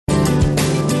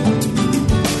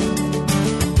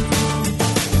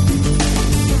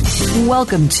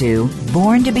Welcome to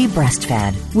Born to be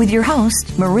Breastfed with your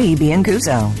host, Marie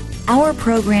Biancuso. Our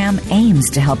program aims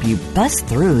to help you bust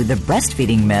through the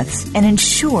breastfeeding myths and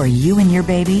ensure you and your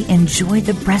baby enjoy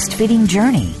the breastfeeding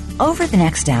journey. Over the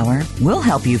next hour, we'll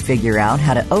help you figure out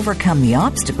how to overcome the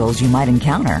obstacles you might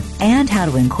encounter and how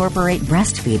to incorporate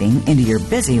breastfeeding into your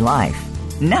busy life.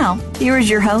 Now, here is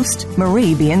your host,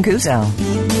 Marie Biancuso.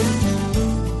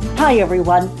 Hi,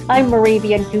 everyone. I'm Marie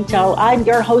Biancuso. I'm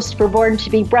your host for Born to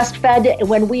be Breastfed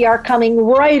when we are coming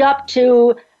right up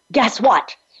to, guess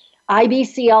what?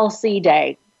 IBCLC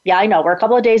Day. Yeah, I know, we're a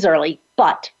couple of days early,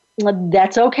 but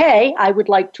that's okay. I would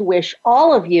like to wish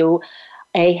all of you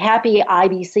a happy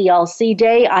IBCLC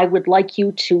Day. I would like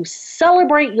you to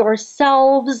celebrate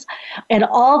yourselves and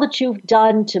all that you've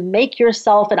done to make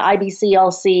yourself an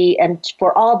IBCLC and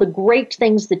for all the great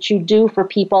things that you do for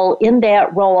people in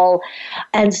that role.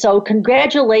 And so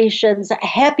congratulations,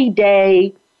 happy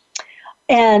day.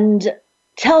 And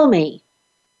tell me,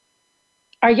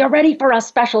 are you ready for a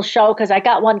special show? Because I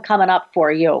got one coming up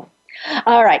for you.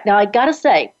 All right, now I got to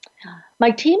say, my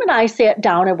team and I sat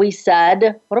down and we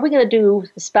said, what are we going to do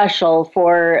special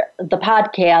for the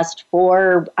podcast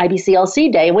for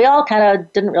IBCLC Day? And we all kind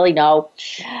of didn't really know.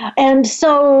 And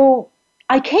so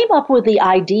I came up with the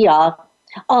idea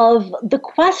of the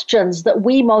questions that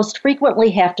we most frequently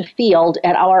have to field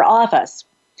at our office.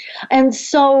 And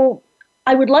so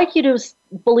I would like you to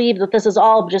believe that this is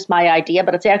all just my idea,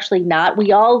 but it's actually not.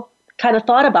 We all kind of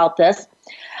thought about this.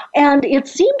 And it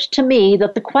seemed to me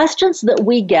that the questions that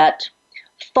we get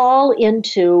fall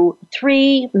into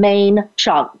three main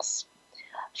chunks.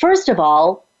 First of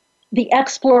all, the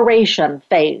exploration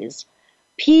phase.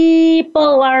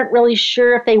 People aren't really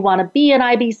sure if they want to be an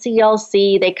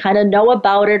IBCLC. They kind of know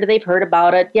about it, or they've heard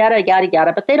about it, yada, yada,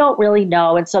 yada, but they don't really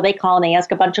know, and so they call and they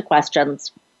ask a bunch of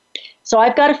questions. So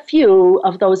I've got a few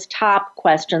of those top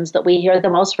questions that we hear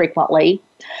the most frequently.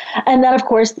 And then, of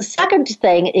course, the second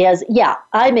thing is, yeah,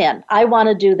 I'm in. I want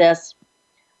to do this.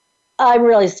 I'm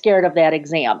really scared of that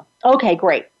exam. Okay,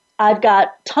 great. I've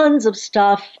got tons of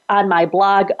stuff on my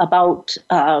blog about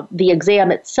the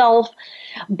exam itself,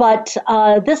 but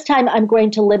this time I'm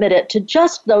going to limit it to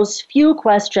just those few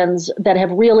questions that have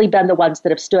really been the ones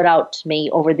that have stood out to me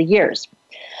over the years.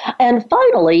 And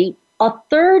finally, a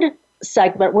third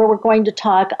segment where we're going to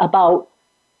talk about,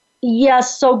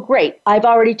 yes, so great. I've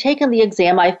already taken the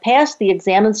exam. I've passed the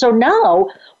exam. And so now,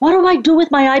 what do I do with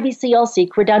my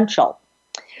IBCLC credential?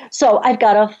 So I've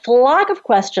got a flock of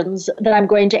questions that I'm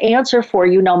going to answer for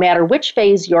you no matter which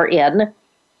phase you're in.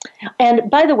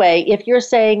 And by the way, if you're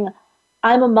saying,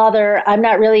 I'm a mother, I'm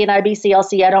not really an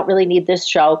IBCLC, I don't really need this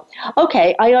show.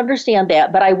 Okay, I understand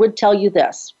that, but I would tell you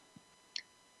this.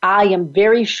 I am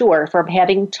very sure from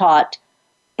having taught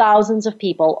thousands of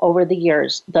people over the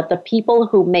years that the people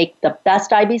who make the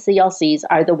best IBCLCs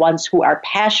are the ones who are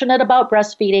passionate about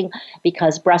breastfeeding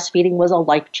because breastfeeding was a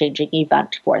life-changing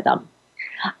event for them.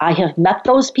 I have met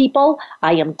those people.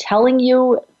 I am telling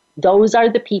you, those are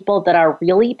the people that are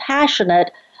really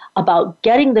passionate about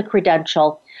getting the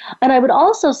credential. And I would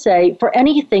also say for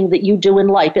anything that you do in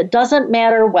life, it doesn't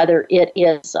matter whether it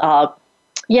is,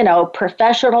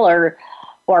 professional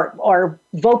or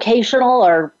vocational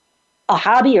or a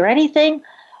hobby or anything,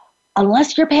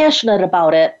 unless you're passionate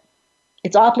about it,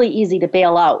 it's awfully easy to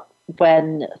bail out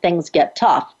when things get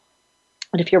tough.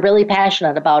 But if you're really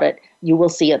passionate about it, you will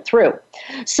see it through.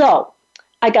 So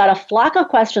I got a flock of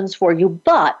questions for you,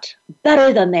 but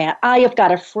better than that, I have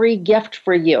got a free gift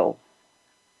for you.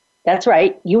 That's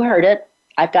right, you heard it.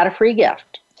 I've got a free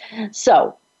gift.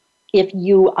 So if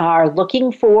you are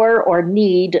looking for or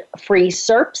need free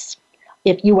CERPs,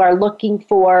 if you are looking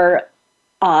for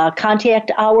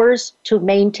contact hours to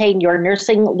maintain your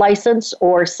nursing license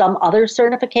or some other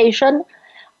certification,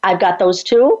 I've got those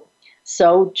too.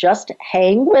 So just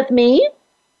hang with me.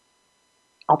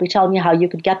 I'll be telling you how you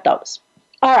could get those.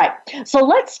 All right, so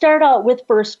let's start out with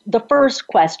the first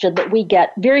question that we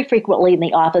get very frequently in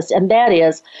the office, and that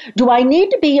is, do I need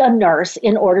to be a nurse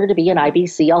in order to be an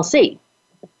IBCLC?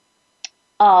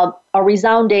 A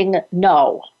resounding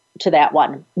no to that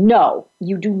one. No,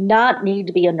 you do not need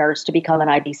to be a nurse to become an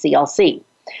IBCLC.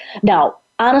 Now,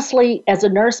 honestly, as a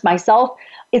nurse myself,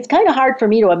 it's kind of hard for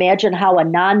me to imagine how a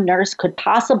non-nurse could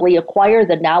possibly acquire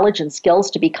the knowledge and skills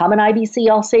to become an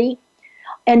IBCLC.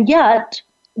 And yet,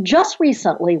 just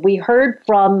recently, we heard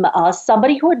from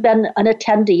somebody who had been an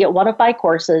attendee at one of my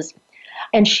courses,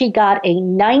 and she got a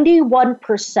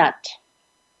 91%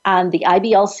 on the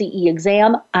IBLCE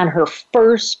exam on her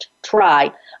first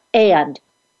try, and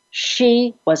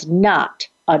she was not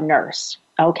a nurse,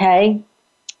 okay?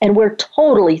 And we're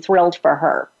totally thrilled for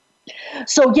her.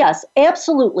 So yes,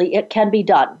 absolutely, it can be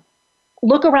done.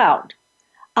 look around.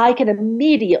 I can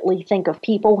immediately think of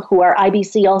people who are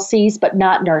IBCLCs but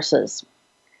not nurses.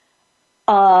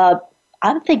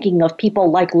 I'm thinking of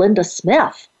people like Linda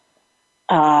Smith.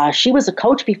 She was a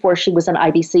coach before she was an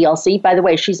IBCLC. By the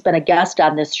way, she's been a guest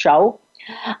on this show.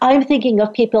 I'm thinking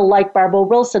of people like Barbara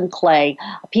Wilson Clay,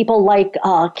 people like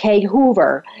Kay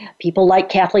Hoover, people like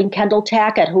Kathleen Kendall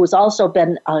Tackett, who has also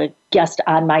been a guest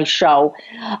on my show.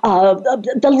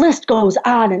 The list goes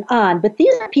on, but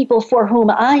these are people for whom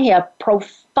I have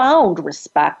profound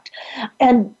respect.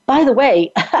 And by the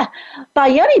way, by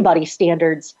anybody's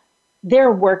standards,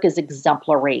 their work is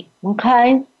exemplary,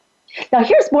 okay? Now,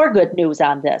 here's more good news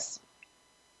on this.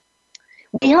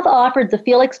 We have offered the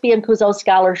Felix Biancuzzo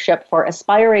Scholarship for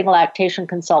Aspiring Lactation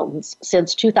Consultants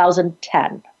since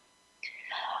 2010.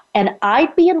 And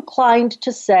I'd be inclined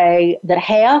to say that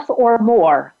half or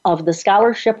more of the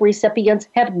scholarship recipients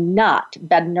have not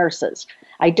been nurses.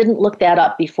 I didn't look that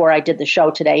up before I did the show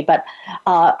today, but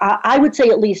I would say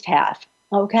at least half,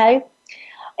 okay?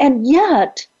 And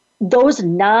yet, those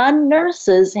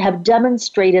non-nurses have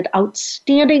demonstrated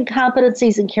outstanding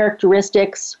competencies and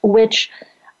characteristics which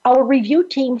our review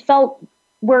team felt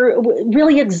were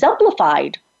really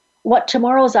exemplified what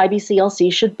tomorrow's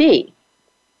IBCLC should be.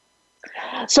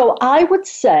 So I would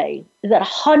say that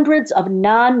hundreds of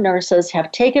non-nurses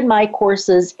have taken my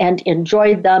courses and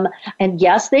enjoyed them. And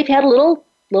yes, they've had a little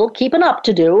keeping up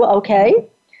to do, okay?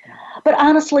 But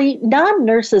honestly,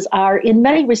 non-nurses are in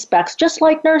many respects just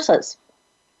like nurses.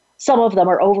 Some of them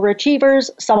are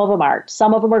overachievers, some of them aren't.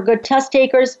 Some of them are good test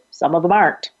takers, some of them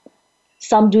aren't.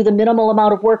 Some do the minimal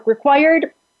amount of work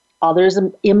required. Others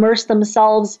immerse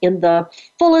themselves in the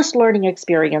fullest learning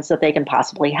experience that they can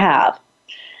possibly have.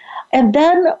 And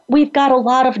then we've got a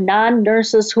lot of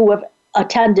non-nurses who have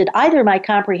attended either my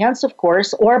comprehensive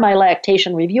course or my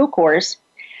lactation review course.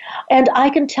 And I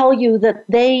can tell you that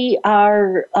they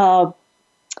are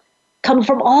come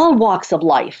from all walks of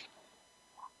life.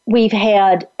 We've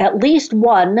had at least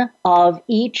one of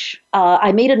each.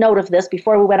 I made a note of this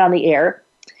before we went on the air.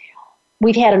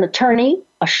 We've had an attorney,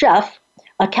 a chef,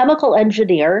 a chemical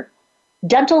engineer,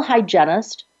 dental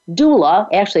hygienist, doula.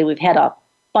 Actually, we've had a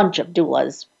bunch of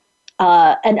doulas.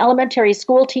 An elementary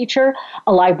school teacher,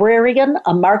 a librarian,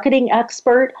 a marketing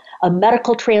expert, a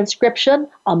medical transcription,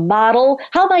 a model.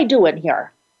 How am I doing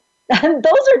here? And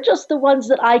those are just the ones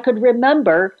that I could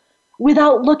remember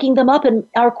without looking them up in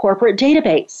our corporate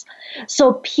database.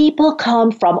 So people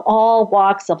come from all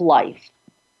walks of life.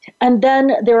 And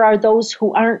then there are those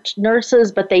who aren't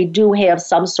nurses, but they do have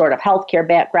some sort of healthcare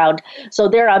background. So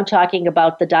there I'm talking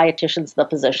about the dietitians, the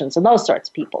physicians, and those sorts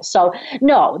of people. So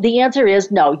no, the answer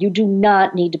is no, you do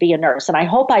not need to be a nurse. And I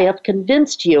hope I have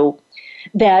convinced you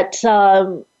that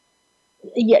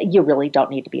you really don't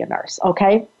need to be a nurse,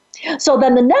 okay? So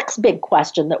then the next big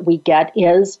question that we get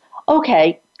is,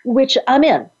 okay, which I'm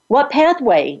in. What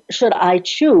pathway should I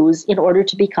choose in order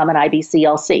to become an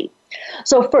IBCLC?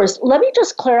 So first, let me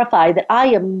just clarify that I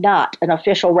am not an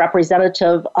official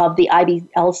representative of the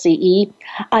IBLCE.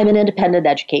 I'm an independent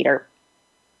educator.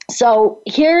 So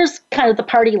here's kind of the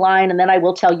party line, and then I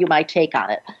will tell you my take on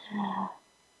it.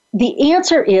 The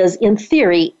answer is, in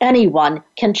theory, anyone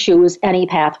can choose any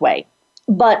pathway.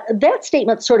 But that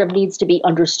statement sort of needs to be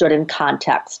understood in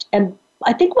context. And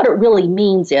I think what it really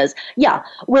means is, yeah,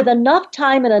 with enough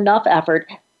time and enough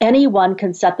effort, anyone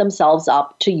can set themselves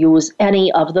up to use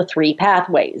any of the three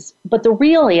pathways. But the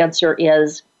real answer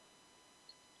is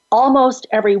almost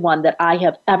everyone that I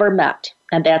have ever met,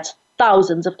 and that's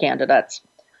thousands of candidates,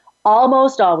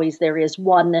 almost always there is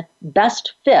one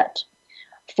best fit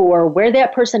for where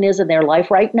that person is in their life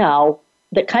right now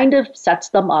that kind of sets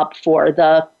them up for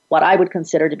what I would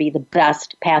consider to be the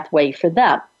best pathway for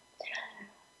them.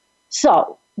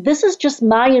 So this is just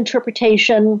my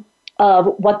interpretation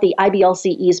of what the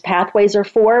IBLCE's pathways are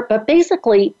for, but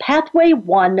basically pathway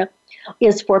 1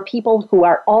 is for people who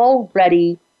are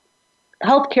already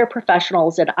healthcare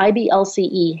professionals, and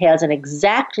IBLCE has an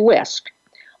exact list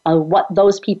of what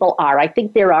those people are. I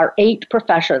think there are 8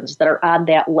 professions that are on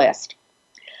that list.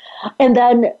 And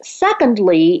then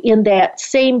secondly, in that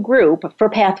same group for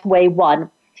pathway 1,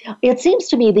 it seems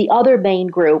to me the other main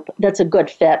group that's a good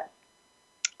fit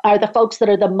are the folks that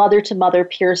are the mother-to-mother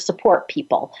peer support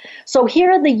people. So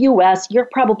here in the U.S., you're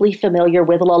probably familiar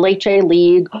with La Leche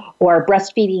League or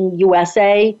Breastfeeding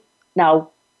USA. Now,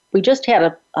 we just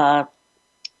had a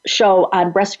show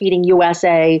on Breastfeeding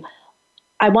USA,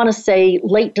 I want to say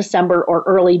late December or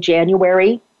early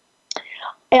January.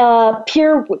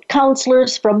 Peer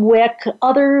counselors from WIC,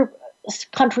 other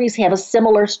countries have a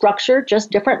similar structure,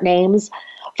 just different names.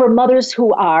 for mothers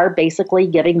who are basically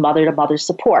giving mother-to-mother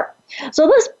support.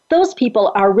 So those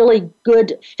people are really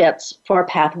good fits for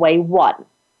Pathway 1.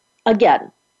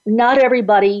 Again, not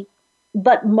everybody,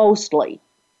 but mostly.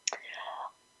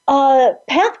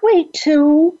 Pathway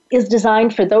 2 is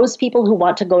designed for those people who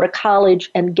want to go to college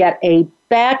and get a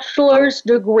bachelor's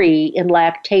degree in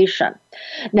lactation.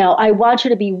 Now, I want you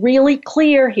to be really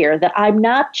clear here that I'm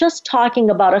not just talking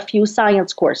about a few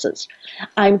science courses.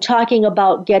 I'm talking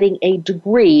about getting a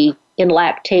degree in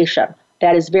lactation.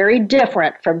 That is very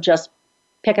different from just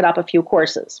picking up a few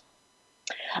courses.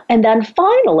 And then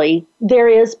finally, there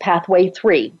is Pathway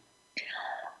 3.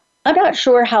 I'm not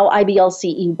sure how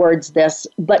IBLCE words this,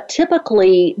 but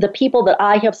typically the people that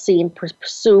I have seen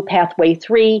pursue Pathway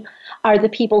 3 are the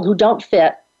people who don't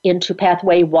fit into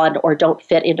Pathway 1 or don't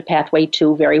fit into Pathway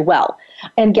 2 very well.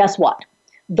 And guess what?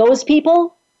 Those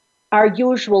people are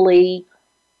usually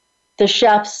the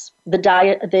chefs,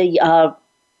 the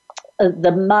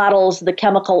models, the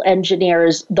chemical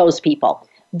engineers, those people.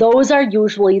 Those are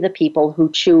usually the people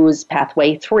who choose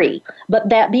Pathway 3. But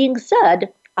that being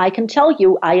said, I can tell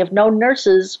you I have known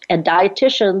nurses and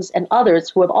dietitians and others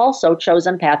who have also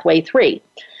chosen Pathway 3.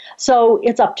 So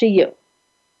it's up to you.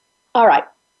 All right,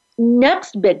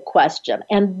 next big question,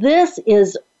 and this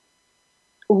is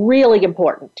really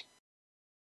important.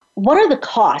 What are the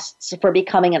costs for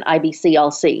becoming an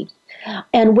IBCLC?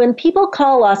 And when people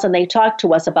call us and they talk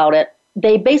to us about it,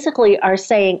 they basically are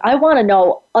saying, I want to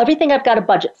know everything I've got a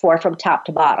budget for from top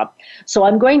to bottom. So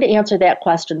I'm going to answer that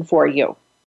question for you.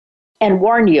 And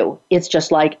warn you, it's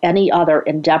just like any other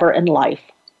endeavor in life.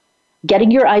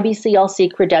 Getting your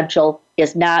IBCLC credential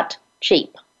is not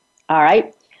cheap, all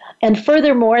right? And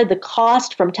furthermore, the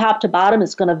cost from top to bottom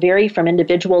is going to vary from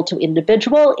individual to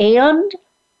individual and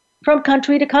from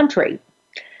country to country.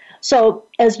 So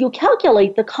as you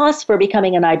calculate the costs for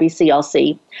becoming an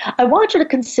IBCLC, I want you to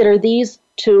consider these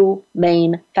two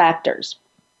main factors.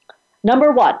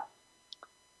 Number one,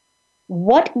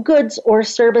 what goods or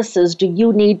services do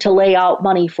you need to lay out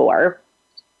money for?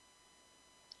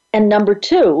 And number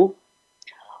two,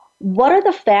 what are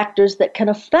the factors that can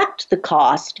affect the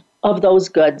cost of those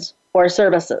goods or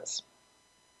services?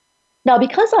 Now,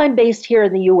 because I'm based here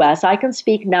in the U.S., I can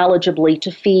speak knowledgeably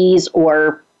to fees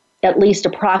or at least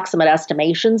approximate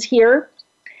estimations here.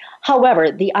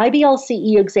 However, the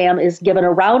IBLCE exam is given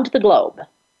around the globe.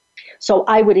 So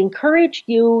I would encourage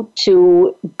you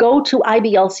to go to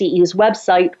IBLCE's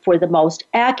website for the most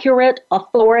accurate,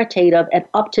 authoritative, and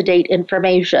up-to-date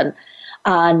information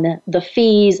on the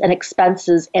fees and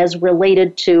expenses as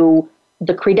related to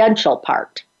the credential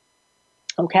part.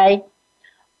 Okay?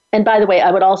 And by the way, I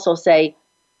would also say,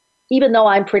 even though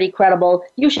I'm pretty credible,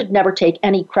 you should never take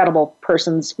any credible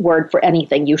person's word for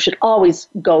anything. You should always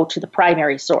go to the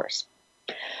primary source.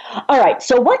 All right,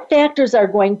 so what factors are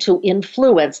going to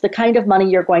influence the kind of money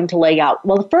you're going to lay out?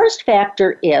 Well, the first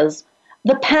factor is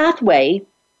the pathway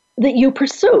that you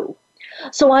pursue.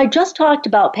 So I just talked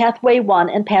about Pathway 1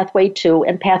 and Pathway 2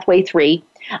 and Pathway 3.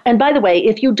 And by the way,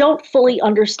 if you don't fully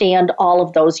understand all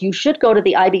of those, you should go to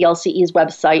the IBLCE's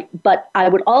website. But I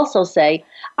would also say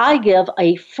I give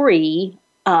a free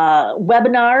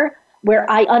webinar where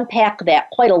I unpack that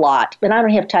quite a lot. And I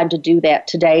don't have time to do that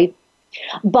today.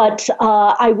 But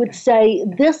I would say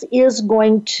this is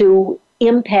going to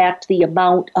impact the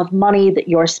amount of money that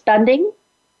you're spending.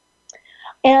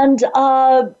 And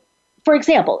for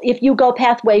example, if you go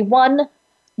Pathway 1,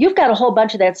 you've got a whole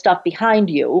bunch of that stuff behind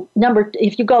you.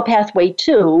 If you go Pathway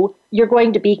 2, you're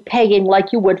going to be paying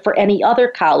like you would for any other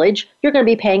college. You're going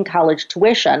to be paying college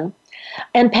tuition.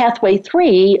 And Pathway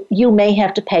 3, you may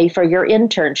have to pay for your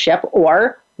internship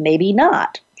or maybe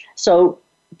not. So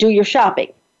do your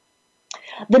shopping.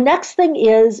 The next thing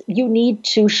is you need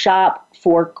to shop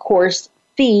for course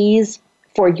fees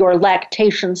for your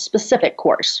lactation-specific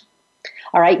course.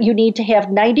 All right, you need to have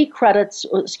 90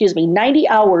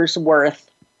 hours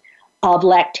worth of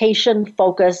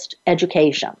lactation-focused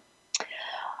education.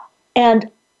 And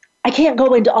I can't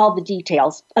go into all the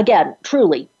details. Again,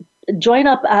 truly, join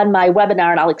up on my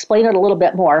webinar and I'll explain it a little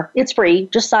bit more. It's free.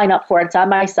 Just sign up for it. It's on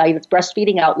my site. It's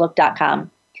breastfeedingoutlook.com.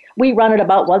 We run it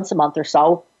about once a month or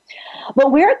so.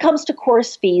 But where it comes to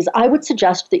course fees, I would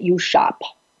suggest that you shop.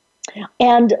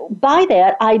 And by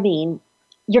that, I mean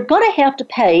you're going to have to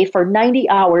pay for 90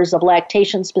 hours of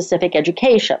lactation-specific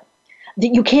education.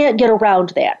 You can't get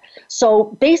around that.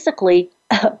 So basically,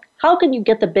 how can you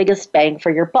get the biggest bang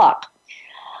for your buck?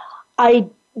 I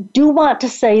do want to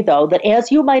say, though, that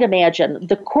as you might imagine,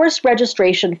 the course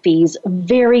registration fees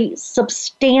vary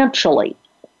substantially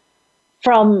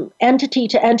from entity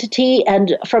to entity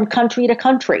and from country to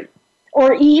country,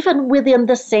 or even within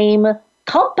the same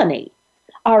company.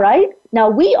 All right. Now,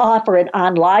 we offer an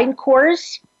online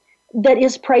course that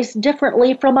is priced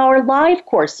differently from our live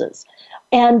courses.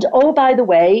 And oh, by the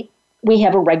way, we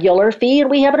have a regular fee and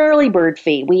we have an early bird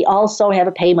fee. We also have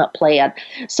a payment plan.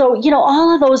 So,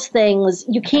 all of those things,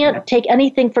 you can't take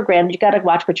anything for granted. You got to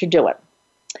watch what you're doing.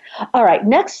 All right.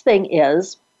 Next thing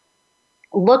is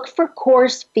look for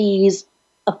course fees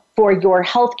for your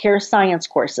healthcare science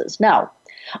courses. Now,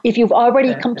 if you've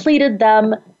already completed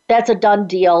them, that's a done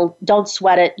deal. Don't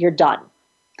sweat it. You're done.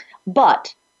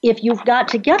 But if you've got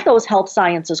to get those health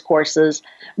sciences courses,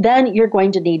 then you're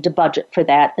going to need to budget for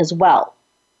that as well.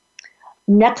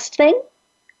 Next thing,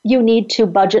 you need to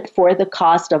budget for the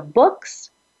cost of books,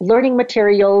 learning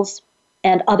materials,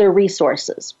 and other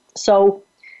resources. So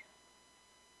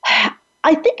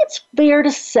I think it's fair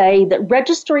to say that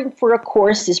registering for a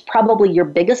course is probably your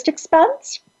biggest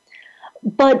expense,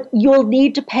 but you'll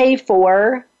need to pay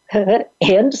for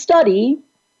and study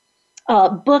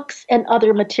books and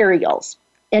other materials.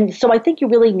 And so I think you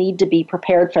really need to be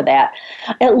prepared for that.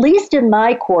 At least in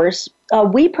my course,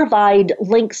 we provide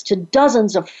links to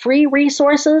dozens of free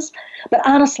resources, but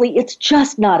honestly, it's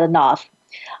just not enough.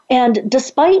 And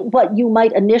despite what you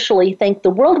might initially think, the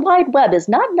World Wide Web is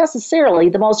not necessarily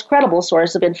the most credible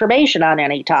source of information on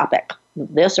any topic,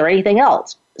 this or anything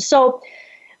else. So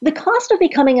the cost of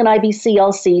becoming an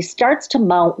IBCLC starts to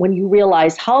mount when you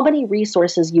realize how many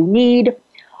resources you need,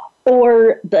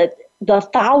 or the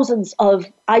thousands of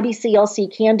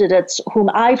IBCLC candidates whom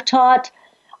I've taught.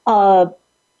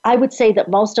 I would say that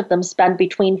most of them spend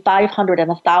between $500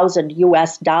 and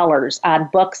 $1,000 on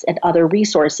books and other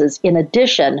resources in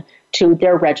addition to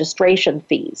their registration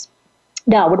fees.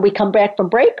 Now, when we come back from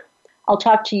break, I'll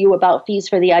talk to you about fees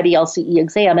for the IBLCE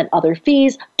exam and other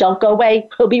fees. Don't go away.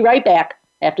 We'll be right back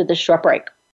after this short break.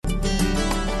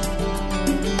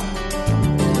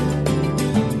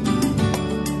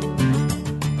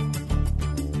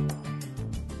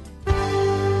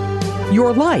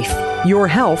 Your life, your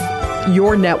health,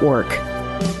 your network.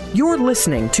 You're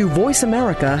listening to Voice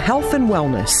America Health and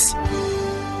Wellness.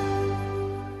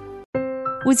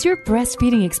 Was your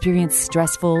breastfeeding experience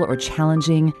stressful or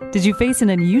challenging? Did you face an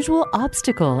unusual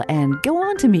obstacle and go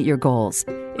on to meet your goals?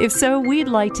 If so, we'd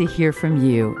like to hear from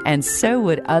you, and so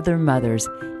would other mothers.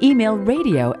 Email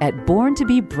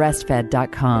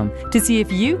radio@borntobebreastfed.com to see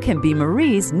if you can be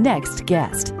Marie's next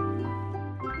guest.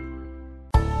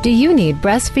 Do you need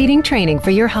breastfeeding training for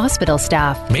your hospital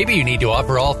staff? Maybe you need to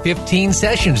offer all 15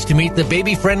 sessions to meet the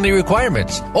baby-friendly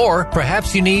requirements. Or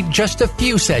perhaps you need just a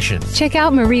few sessions. Check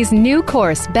out Marie's new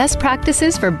course, Best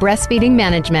Practices for Breastfeeding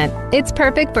Management. It's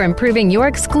perfect for improving your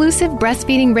exclusive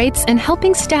breastfeeding rates and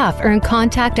helping staff earn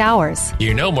contact hours.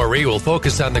 You know Marie will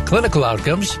focus on the clinical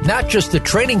outcomes, not just the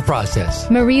training process.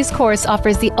 Marie's course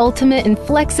offers the ultimate in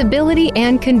flexibility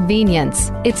and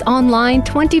convenience. It's online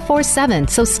 24/7,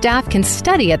 so staff can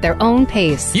study at their own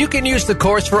pace. You can use the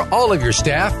course for all of your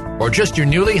staff or just your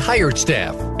newly hired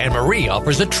staff. And Marie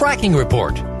offers a tracking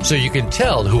report, so you can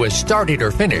tell who has started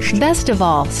or finished. Best of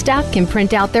all, staff can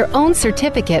print out their own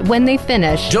certificate when they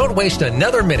finish. Don't waste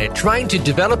another minute trying to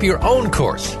develop your own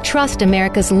course. Trust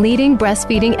America's leading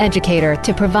breastfeeding educator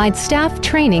to provide staff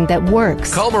training that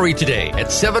works. Call Marie today at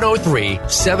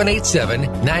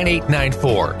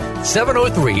 703-787-9894.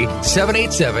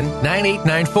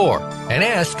 703-787-9894 and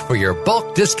ask for your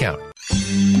bulk discount.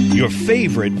 Your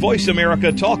favorite Voice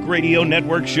America Talk Radio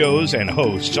Network shows and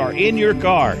hosts are in your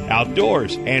car,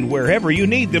 outdoors, and wherever you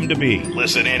need them to be.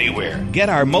 Listen anywhere. Get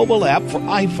our mobile app for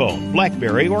iPhone,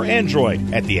 BlackBerry, or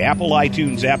Android at the Apple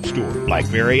iTunes App Store,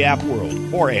 BlackBerry App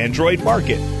World, or Android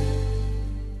Market.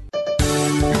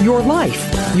 Your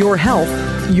life, your health,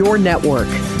 your network.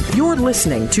 You're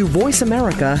listening to Voice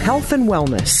America Health and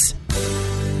Wellness.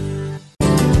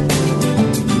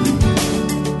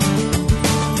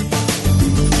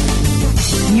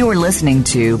 You're listening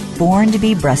to Born to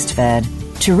be Breastfed.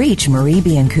 To reach Marie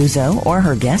Biancuzzo or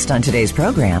her guest on today's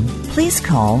program, please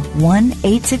call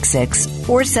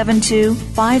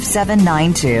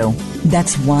 1-866-472-5792.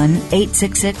 That's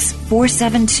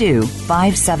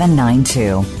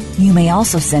 1-866-472-5792. You may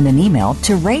also send an email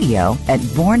to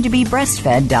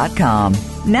radio@borntobebreastfed.com.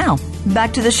 Now,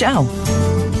 back to the show.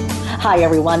 Hi,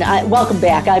 everyone. Welcome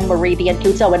back. I'm Marie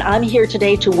Biancuzzo, and I'm here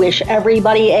today to wish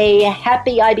everybody a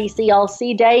happy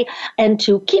IBCLC Day and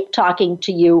to keep talking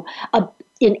to you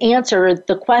in answer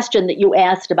the question that you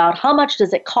asked about how much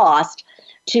does it cost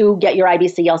to get your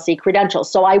IBCLC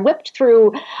credentials. So I whipped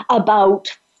through about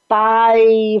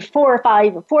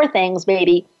four things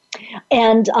maybe,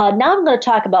 and now I'm going to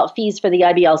talk about fees for the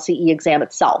IBLCE exam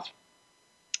itself.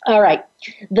 All right.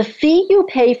 The fee you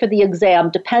pay for the exam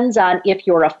depends on if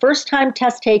you're a first-time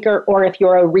test taker or if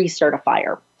you're a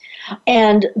recertifier.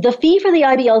 And the fee for the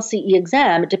IBLCE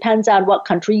exam depends on what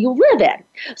country you live in.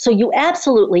 So you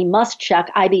absolutely must check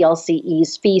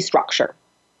IBLCE's fee structure.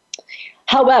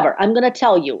 However, I'm going to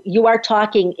tell you, you are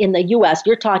talking in the U.S.,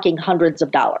 you're talking hundreds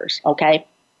of dollars, okay?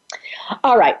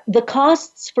 All right, the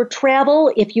costs for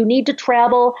travel, if you need to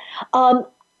travel,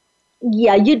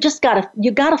 you just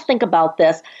gotta think about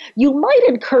this. You might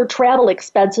incur travel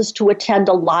expenses to attend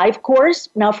a live course.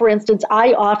 Now, for instance,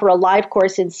 I offer a live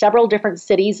course in several different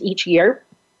cities each year,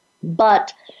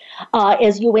 but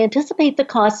as you anticipate the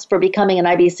costs for becoming an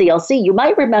IBCLC, you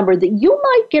might remember that you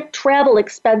might get travel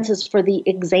expenses for the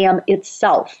exam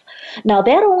itself. Now,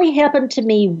 that only happened to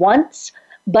me once,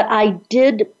 but I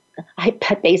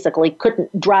basically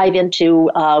couldn't drive into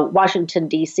Washington,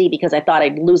 D.C. because I thought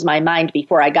I'd lose my mind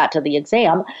before I got to the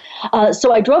exam.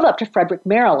 So I drove up to Frederick,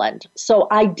 Maryland. So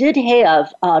I did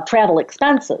have travel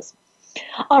expenses.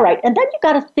 All right, and then you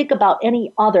got to think about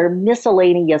any other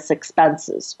miscellaneous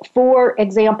expenses. For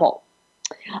example,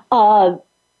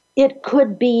 it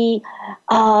could be,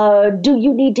 do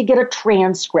you need to get a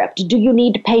transcript? Do you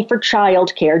need to pay for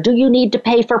childcare? Do you need to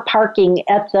pay for parking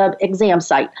at the exam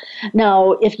site?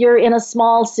 Now, if you're in a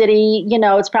small city,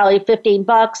 it's probably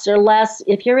 $15 or less.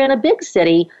 If you're in a big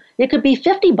city, it could be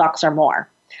 $50 or more.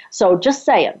 So just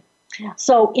saying.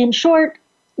 So in short,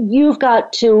 you've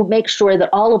got to make sure that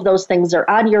all of those things are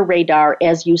on your radar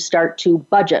as you start to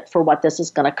budget for what this is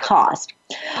going to cost.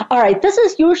 All right, this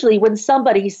is usually when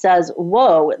somebody says,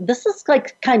 whoa, this is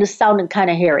like kind of sounding kind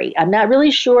of hairy. I'm not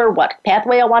really sure what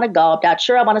pathway I want to go. I'm not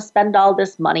sure I want to spend all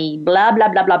this money, blah, blah,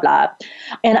 blah, blah, blah.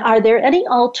 And are there any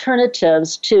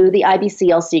alternatives to the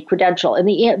IBCLC credential? And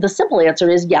the simple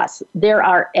answer is yes, there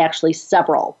are actually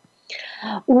several.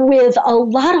 With a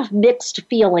lot of mixed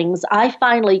feelings, I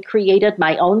finally created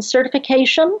my own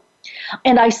certification.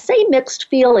 And I say mixed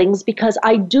feelings because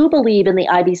I do believe in the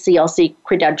IBCLC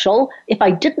credential. If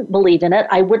I didn't believe in it,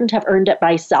 I wouldn't have earned it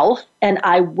myself, and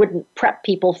I wouldn't prep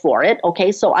people for it.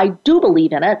 Okay, so I do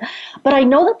believe in it. But I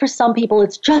know that for some people,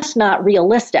 it's just not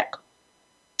realistic.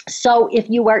 So if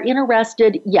you are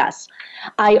interested, yes,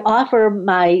 I offer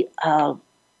my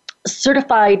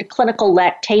certified clinical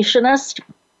lactationist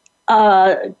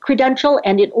credential,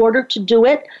 and in order to do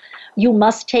it, you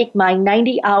must take my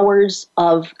 90 hours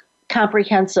of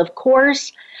comprehensive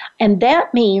course, and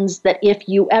that means that if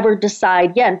you ever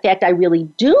decide, in fact, I really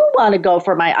do want to go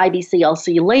for my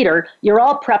IBCLC later, you're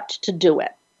all prepped to do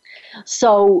it.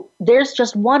 So there's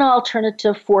just one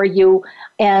alternative for you,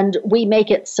 and we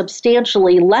make it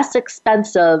substantially less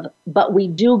expensive, but we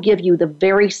do give you the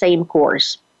very same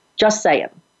course. Just saying.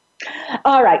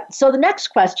 All right, so the next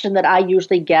question that I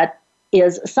usually get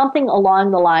is something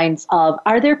along the lines of,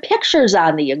 are there pictures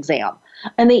on the exam?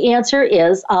 And the answer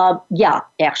is, yeah,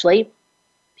 actually,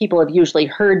 people have usually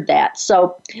heard that.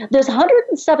 So there's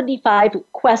 175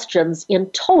 questions in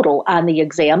total on the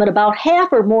exam, and about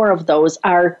half or more of those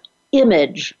are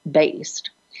image-based.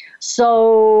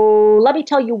 So let me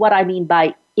tell you what I mean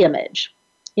by image.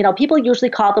 People usually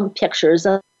call them pictures,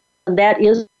 and that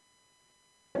is,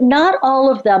 not all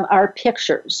of them are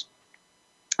pictures.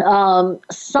 Some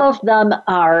of them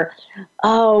are,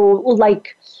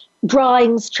 like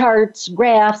drawings, charts,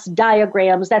 graphs,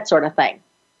 diagrams, that sort of thing.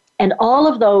 And all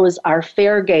of those are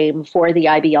fair game for the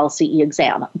IBLCE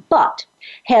exam. But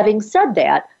having said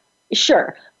that,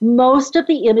 sure, most of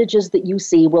the images that you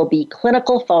see will be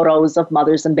clinical photos of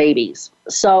mothers and babies.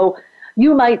 So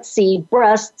you might see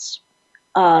breasts,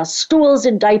 stools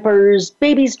in diapers,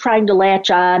 babies trying to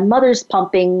latch on, mothers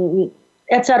pumping,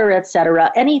 et cetera,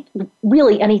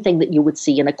 really anything that you would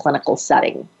see in a clinical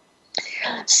setting.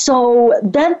 So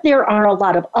then there are a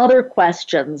lot of other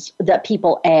questions that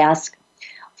people ask.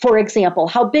 For example,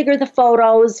 how big are the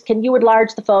photos? Can you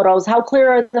enlarge the photos? How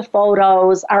clear are the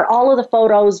photos? Are all of the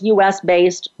photos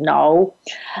US-based? No.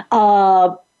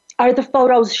 Are the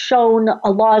photos shown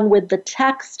along with the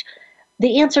text?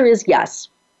 The answer is yes.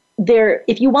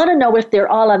 If you want to know if they're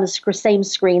all on the same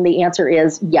screen, the answer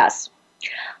is yes.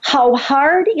 How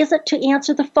hard is it to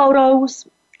answer the photos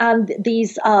on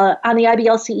these on the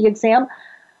IBLCE exam?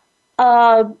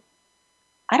 I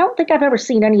don't think I've ever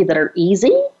seen any that are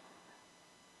easy.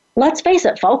 Let's face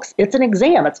it, folks, it's an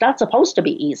exam. It's not supposed to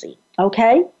be easy,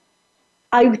 okay?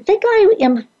 I think I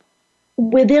am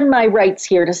within my rights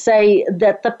here to say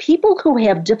that the people who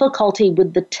have difficulty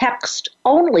with the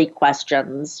text-only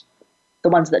questions, the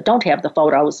ones that don't have the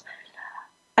photos,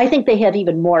 I think they have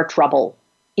even more trouble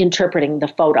interpreting the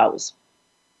photos.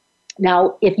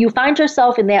 Now, if you find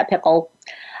yourself in that pickle,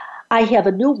 I have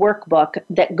a new workbook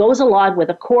that goes along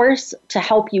with a course to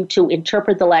help you to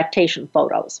interpret the lactation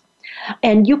photos.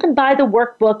 And you can buy the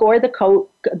workbook or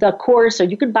the course, or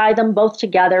you can buy them both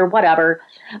together, whatever.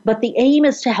 But the aim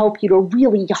is to help you to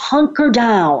really hunker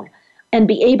down and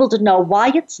be able to know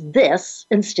why it's this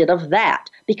instead of that.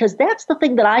 Because that's the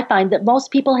thing that I find that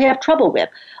most people have trouble with.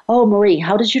 Oh, Marie,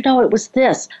 how did you know it was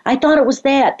this? I thought it was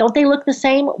that. Don't they look the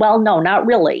same? Well, no, not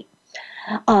really.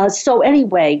 So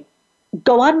anyway,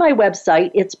 go on my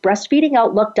website. It's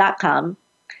breastfeedingoutlook.com.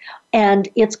 And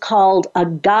it's called A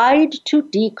Guide to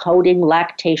Decoding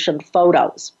Lactation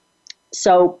Photos.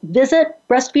 So visit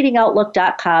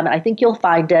breastfeedingoutlook.com. I think you'll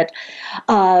find it.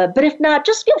 But if not,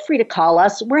 just feel free to call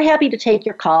us. We're happy to take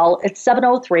your call. It's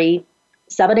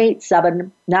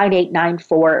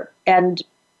 703-787-9894. And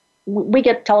we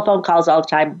get telephone calls all the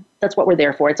time. That's what we're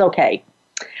there for. It's okay.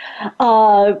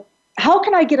 How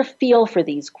can I get a feel for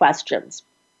these questions?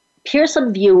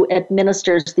 Pearson VUE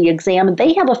administers the exam, and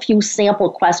they have a few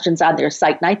sample questions on their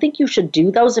site, and I think you should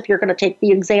do those if you're going to take the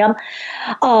exam.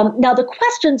 Now, the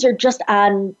questions are just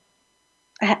on,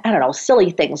 I don't know,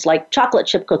 silly things like chocolate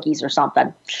chip cookies or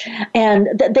something,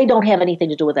 and they don't have anything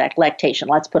to do with lactation,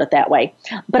 let's put it that way.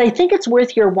 But I think it's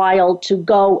worth your while to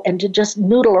go and to just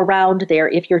noodle around there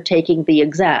if you're taking the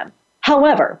exam.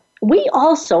 However, we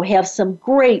also have some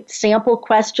great sample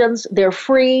questions. They're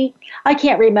free. I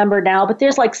can't remember now, but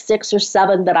there's like 6 or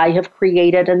 7 that I have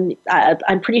created, and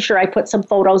I'm pretty sure I put some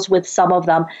photos with some of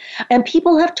them. And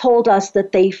people have told us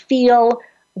that they feel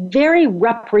very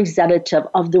representative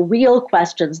of the real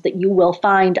questions that you will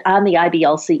find on the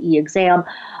IBLCE exam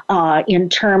in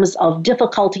terms of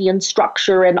difficulty in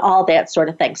structure and all that sort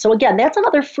of thing. So again, that's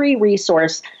another free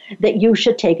resource that you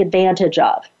should take advantage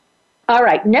of. All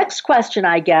right, next question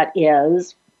I get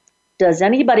is, does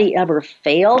anybody ever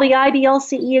fail the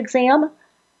IBLCE exam?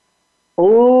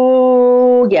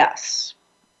 Oh, yes.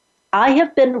 I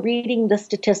have been reading the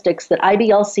statistics that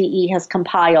IBLCE has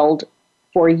compiled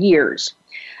for years.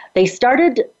 They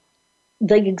started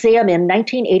the exam in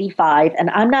 1985, and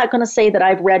I'm not going to say that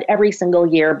I've read every single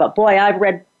year, but boy, I've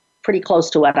read pretty close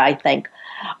to it, I think.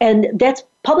 And that's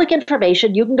public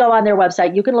information. You can go on their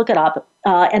website. You can look it up.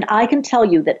 And I can tell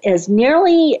you that as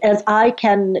nearly as I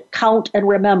can count and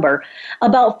remember,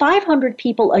 about 500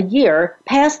 people a year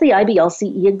pass the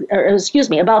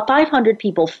IBLCE, about 500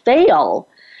 people fail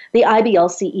the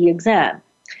IBLCE exam.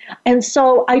 And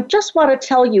so I just want to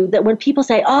tell you that when people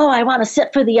say, oh, I want to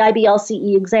sit for the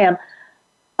IBLCE exam,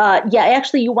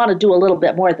 actually, you want to do a little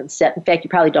bit more than sit. In fact, you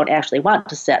probably don't actually want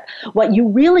to sit. What you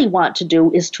really want to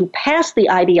do is to pass the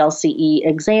IBLCE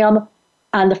exam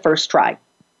on the first try.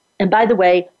 And by the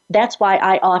way, that's why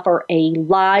I offer a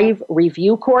live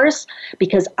review course,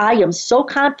 because I am so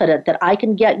confident that I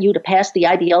can get you to pass the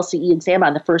IBLCE exam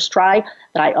on the first try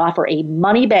that I offer a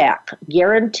money-back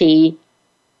guarantee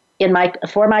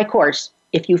for my course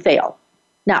if you fail.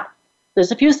 Now,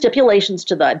 there's a few stipulations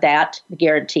to the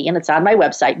guarantee, and it's on my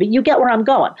website, but you get where I'm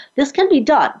going. This can be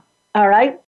done, all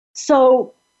right?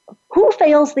 So who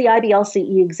fails the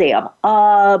IBLCE exam?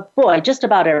 Just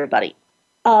about everybody.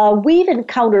 We've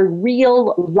encountered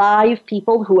real live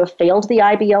people who have failed the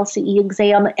IBLCE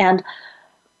exam, and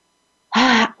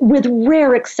with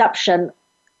rare exception,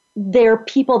 they're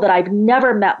people that I've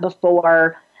never met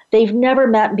before. They've never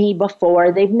met me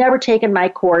before. They've never taken my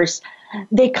course.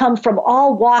 They come from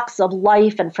all walks of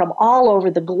life and from all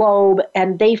over the globe,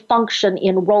 and they function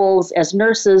in roles as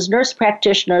nurses, nurse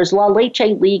practitioners, La Leche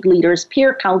League leaders,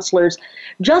 peer counselors,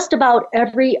 just about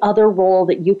every other role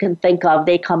that you can think of.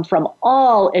 They come from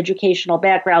all educational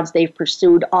backgrounds. They've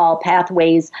pursued all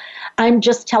pathways. I'm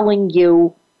just telling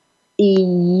you,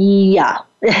 yeah,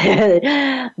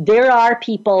 there are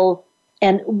people,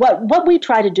 and what we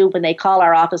try to do when they call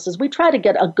our offices, we try to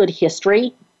get a good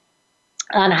history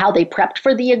on how they prepped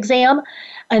for the exam,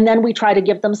 and then we try to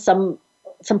give them some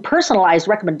personalized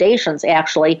recommendations,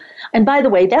 actually. And by the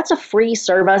way, that's a free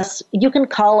service. You can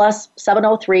call us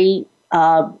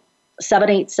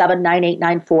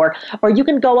 703-787-9894, or you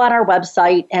can go on our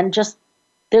website and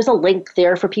there's a link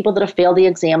there for people that have failed the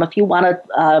exam. If you want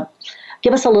to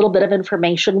give us a little bit of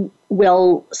information,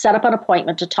 we'll set up an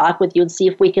appointment to talk with you and see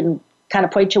if we can kind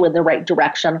of point you in the right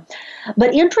direction.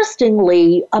 But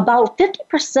interestingly, about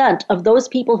 50% of those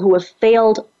people who have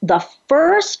failed the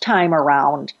first time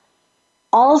around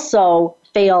also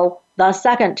fail the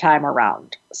second time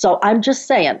around. So I'm just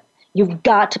saying, you've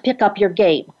got to pick up your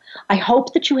game. I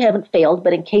hope that you haven't failed,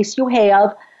 but in case you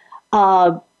have,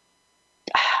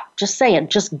 just saying,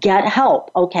 just get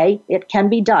help, okay? It can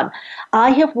be done.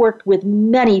 I have worked with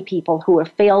many people who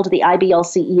have failed the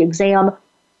IBLCE exam,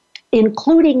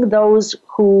 including those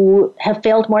who have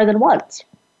failed more than once.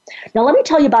 Now, let me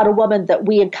tell you about a woman that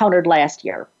we encountered last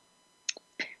year.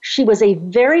 She was a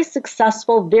very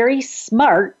successful, very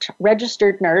smart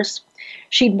registered nurse.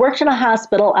 She'd worked in a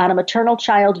hospital on a maternal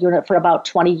child unit for about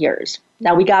 20 years.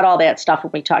 Now, we got all that stuff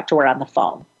when we talked to her on the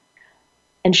phone.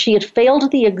 And she had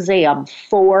failed the exam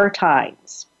 4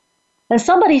 times. And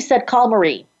somebody said, call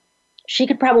Marie. She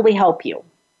could probably help you.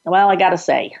 Well, I got to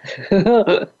say,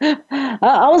 I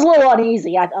was a little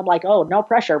uneasy. I'm like, oh, no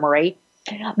pressure, Marie.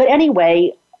 But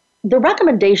anyway, the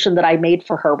recommendation that I made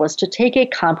for her was to take a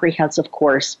comprehensive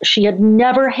course. She had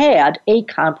never had a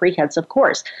comprehensive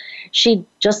course. She'd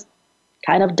just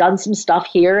kind of done some stuff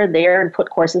here and there and put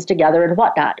courses together and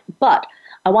whatnot. But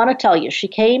I want to tell you, she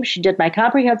came, she did my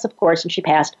comprehensive course, and she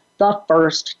passed the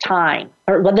first time,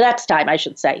 or well, the next time, I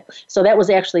should say. So that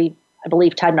was actually, I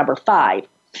believe, time number 5.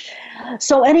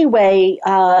 So anyway,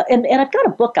 and I've got a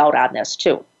book out on this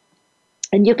too.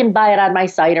 And you can buy it on my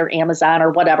site or Amazon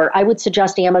or whatever. I would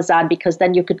suggest Amazon because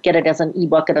then you could get it as an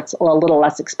ebook and it's a little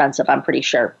less expensive, I'm pretty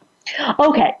sure.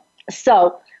 Okay,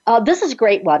 so this is a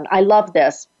great one. I love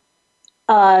this.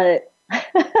 I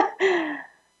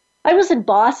was in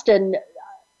Boston,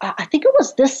 I think it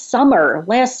was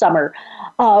last summer,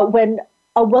 when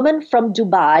a woman from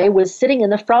Dubai was sitting in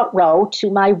the front row to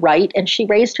my right, and she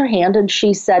raised her hand and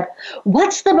she said,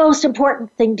 "What's the most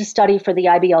important thing to study for the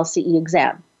IBLCE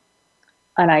exam?"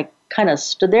 And I kind of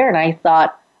stood there and I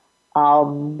thought,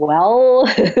 well,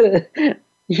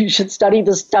 you should study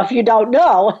the stuff you don't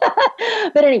know.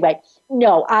 But anyway,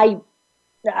 no, I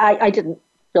didn't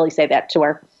really say that to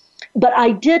her. But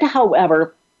I did,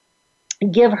 however,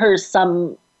 give her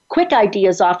some quick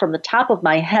ideas off from the top of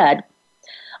my head.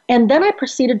 And then I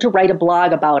proceeded to write a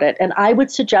blog about it. And I would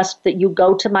suggest that you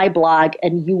go to my blog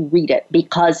and you read it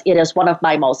because it is one of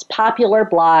my most popular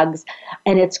blogs.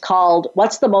 And it's called,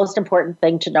 What's the Most Important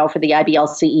Thing to Know for the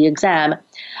IBLCE Exam?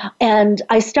 And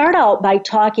I start out by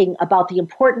talking about the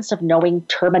importance of knowing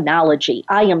terminology.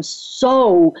 I am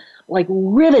so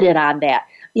riveted on that.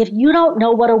 If you don't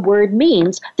know what a word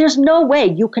means, there's no way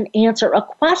you can answer a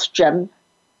question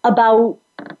about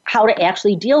how to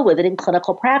actually deal with it in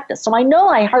clinical practice. So I know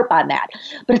I harp on that,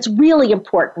 but it's really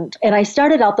important. And I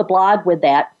started out the blog with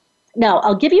that. Now,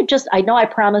 I'll give you I know I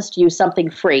promised you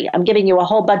something free. I'm giving you a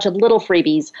whole bunch of little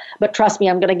freebies, but trust me,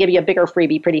 I'm going to give you a bigger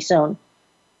freebie pretty soon.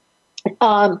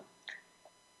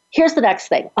 Here's the next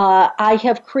thing. I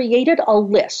have created a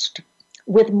list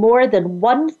with more than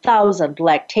 1,000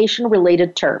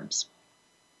 lactation-related terms.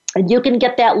 And you can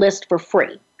get that list for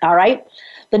free, all right?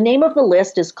 The name of the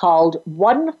list is called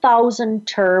 1,000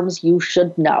 Terms You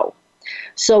Should Know.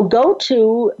 So go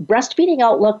to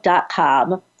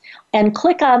breastfeedingoutlook.com and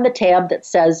click on the tab that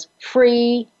says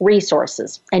Free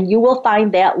Resources, and you will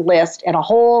find that list and a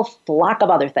whole flock of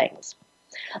other things.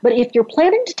 But if you're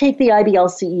planning to take the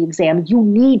IBLCE exam, you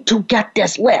need to get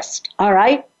this list, all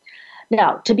right?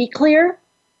 Now, to be clear,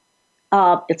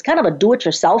 it's kind of a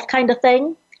do-it-yourself kind of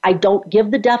thing. I don't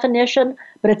give the definition,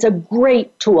 but it's a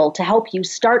great tool to help you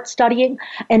start studying.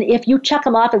 And if you check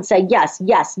them off and say, yes,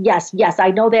 yes, yes, yes, I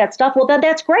know that stuff, well, then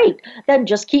that's great. Then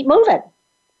just keep moving.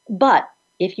 But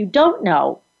if you don't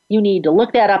know, you need to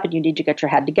look that up and you need to get your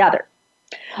head together.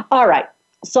 All right.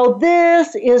 So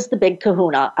this is the big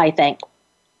kahuna, I think.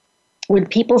 When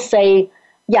people say,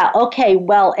 yeah, okay,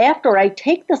 well, after I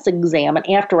take this exam and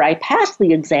after I pass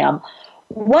the exam,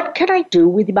 what can I do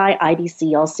with my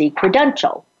IBCLC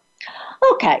credential?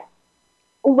 Okay,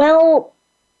 well,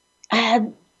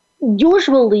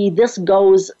 usually this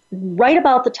goes right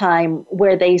about the time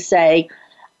where they say,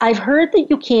 I've heard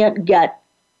that you can't get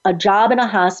a job in a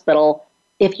hospital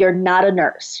if you're not a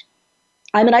nurse.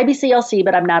 I'm an IBCLC,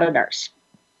 but I'm not a nurse.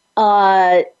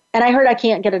 And I heard I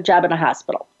can't get a job in a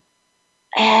hospital.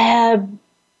 I'm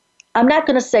not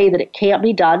going to say that it can't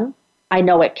be done. I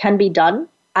know it can be done.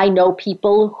 I know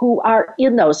people who are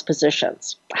in those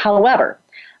positions. However,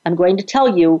 I'm going to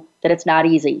tell you that it's not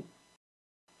easy.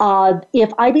 If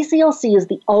IBCLC is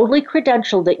the only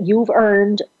credential that you've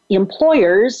earned,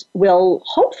 employers will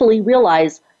hopefully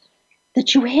realize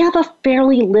that you have a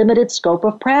fairly limited scope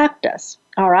of practice,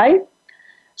 all right?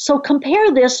 So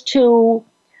compare this to,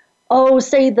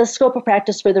 say the scope of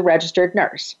practice for the registered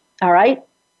nurse, all right?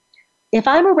 If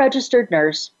I'm a registered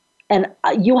nurse and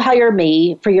you hire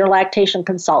me for your lactation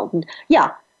consultant,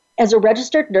 yeah, as a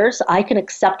registered nurse, I can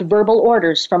accept verbal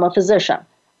orders from a physician.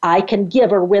 I can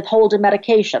give or withhold a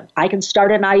medication. I can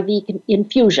start an IV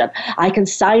infusion. I can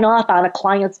sign off on a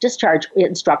client's discharge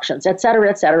instructions, et cetera,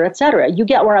 et cetera, et cetera. You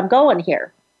get where I'm going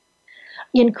here.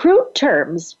 In crude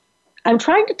terms, I'm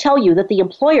trying to tell you that the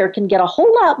employer can get a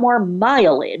whole lot more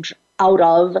mileage out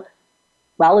of,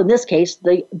 well, in this case,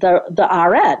 the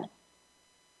RN.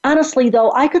 honestly,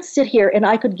 though, I could sit here and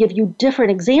I could give you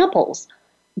different examples,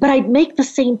 but I'd make the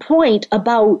same point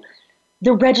about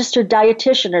the registered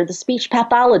dietitian or the speech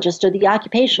pathologist or the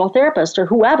occupational therapist or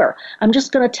whoever. I'm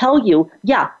just going to tell you,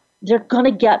 yeah, they're going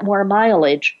to get more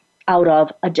mileage out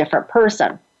of a different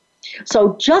person.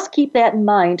 So just keep that in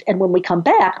mind. And when we come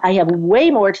back, I have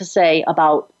way more to say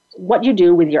about what you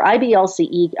do with your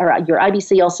IBLCE or your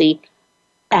IBCLC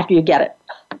after you get it.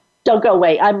 Don't go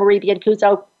away. I'm Marie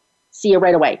Biancuzzo. See you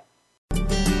right away.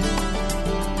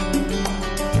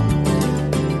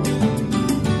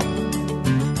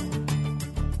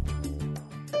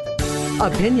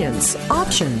 Opinions,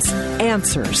 options,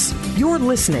 answers. You're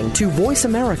listening to Voice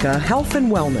America Health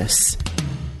and Wellness.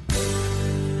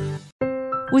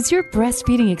 Was your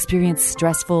breastfeeding experience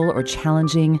stressful or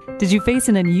challenging? Did you face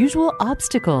an unusual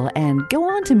obstacle and go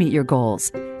on to meet your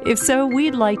goals? If so,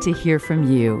 we'd like to hear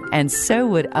from you, and so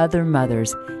would other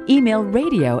mothers. Email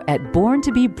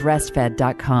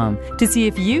radio@borntobebreastfed.com to see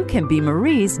if you can be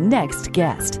Marie's next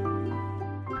guest.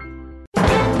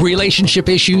 Relationship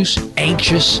issues?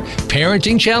 Anxious?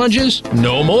 Parenting challenges?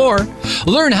 No more.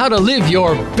 Learn how to live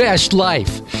your best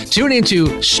life. Tune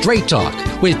into Straight Talk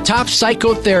with top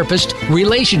psychotherapist,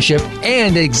 relationship,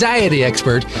 and anxiety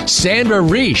expert Sandra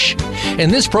Reish.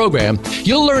 In this program,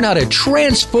 you'll learn how to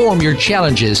transform your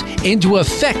challenges into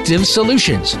effective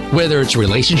solutions, whether it's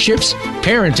relationships,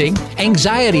 parenting,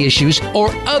 anxiety issues, or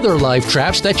other life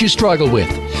traps that you struggle with.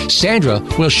 Sandra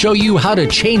will show you how to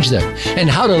change them and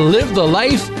how to live the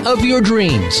life of your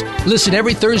dreams. Listen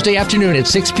every Thursday afternoon at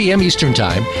 6 p.m. Eastern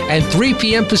Time and 3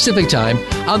 p.m. Pacific Time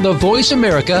on the Voice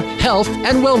America Health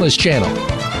and Wellness Channel.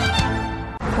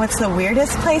 What's the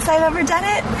weirdest place I've ever done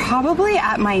it? Probably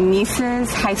at my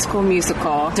niece's high school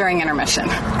musical during intermission.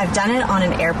 I've done it on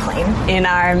an airplane. In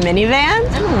our minivan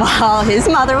while his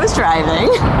mother was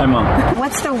driving. Hi, Mom.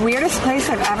 What's the weirdest place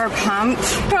I've ever pumped?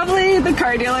 Probably the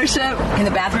car dealership. In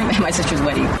the bathroom at my sister's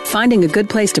wedding. Finding a good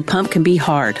place to pump can be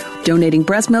hard. Donating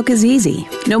breast milk is easy.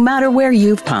 No matter where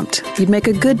you've pumped, you'd make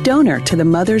a good donor to the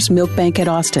Mother's Milk Bank at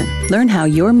Austin. Learn how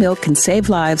your milk can save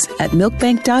lives at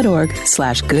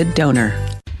milkbank.org/gooddonor.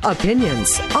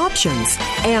 Opinions, options,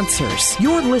 answers.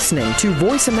 You're listening to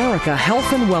Voice America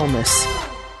Health and Wellness.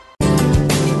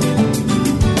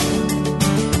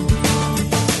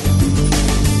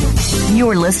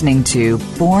 You're listening to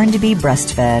Born to be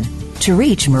Breastfed. To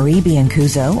reach Marie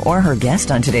Biancuzzo or her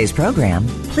guest on today's program,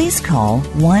 please call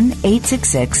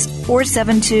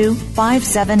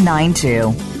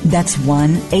 1-866-472-5792. That's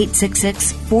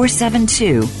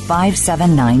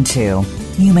 1-866-472-5792.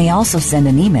 You may also send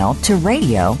an email to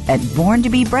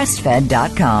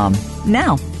radio@borntobebreastfed.com.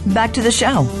 Now, back to the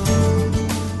show.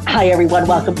 Hi, everyone.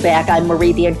 Welcome back. I'm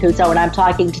Marie Biancuzzo, and I'm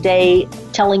talking today,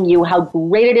 telling you how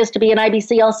great it is to be an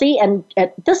IBCLC. And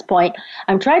at this point,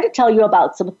 I'm trying to tell you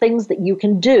about some things that you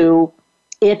can do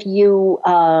if you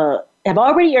have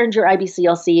already earned your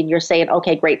IBCLC and you're saying,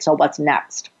 okay, great, so what's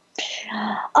next?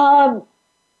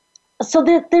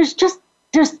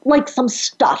 There's like some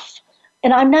stuff.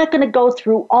 And I'm not going to go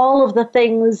through all of the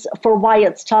things for why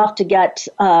it's tough to get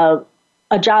a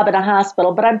job in a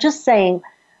hospital, but I'm just saying,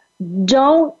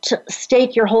 don't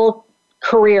stake your whole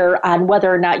career on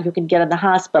whether or not you can get in the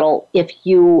hospital if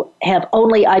you have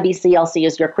only IBCLC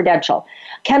as your credential.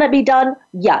 Can it be done?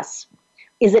 Yes.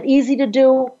 Is it easy to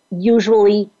do?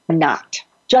 Usually not.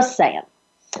 Just saying.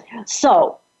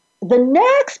 So the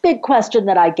next big question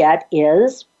that I get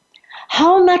is,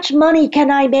 how much money can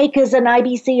I make as an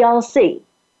IBCLC?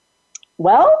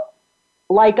 Well,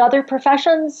 like other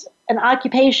professions and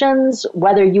occupations,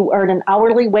 whether you earn an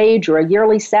hourly wage or a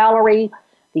yearly salary,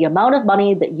 the amount of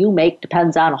money that you make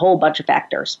depends on a whole bunch of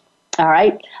factors. All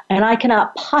right? And I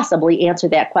cannot possibly answer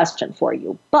that question for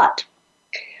you. But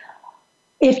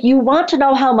if you want to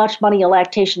know how much money a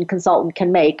lactation consultant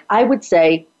can make, I would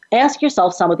say ask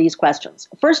yourself some of these questions.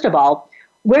 First of all,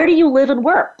 where do you live and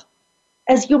work?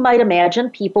 As you might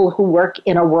imagine, people who work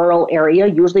in a rural area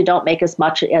usually don't make as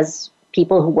much as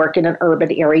people who work in an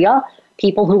urban area.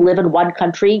 People who live in one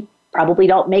country probably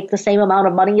don't make the same amount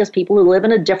of money as people who live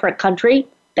in a different country.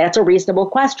 That's a reasonable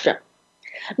question.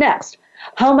 Next,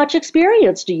 how much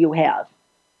experience do you have?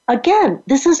 Again,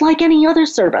 this is like any other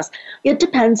service. It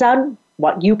depends on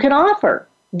what you can offer.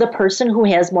 The person who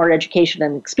has more education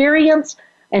and experience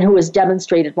and who has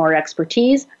demonstrated more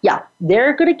expertise,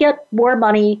 they're going to get more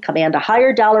money, command a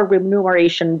higher dollar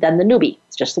remuneration than the newbie.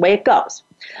 It's just the way it goes.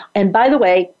 And by the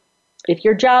way, if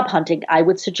you're job hunting, I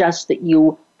would suggest that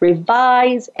you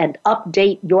revise and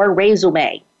update your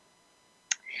resume.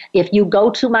 If you go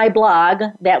to my blog,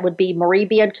 that would be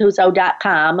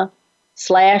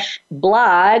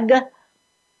mariebiancuzzo.com/blog.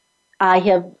 I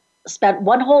have spent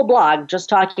one whole blog just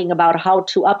talking about how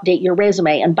to update your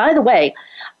resume. And by the way,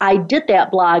 I did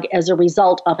that blog as a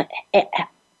result of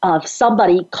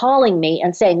somebody calling me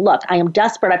and saying, look, I am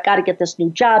desperate. I've got to get this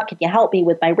new job. Can you help me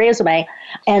with my resume?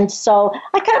 And so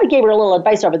I kind of gave her a little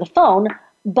advice over the phone,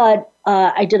 but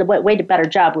I did a way better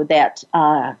job with that.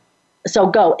 So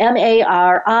go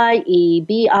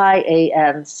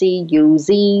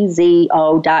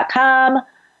MarieBiancuzzo.com.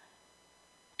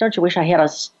 Don't you wish I had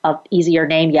a easier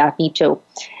name? Yeah, me too.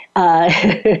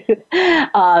 And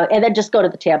then just go to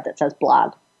the tab that says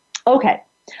blog. Okay.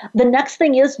 The next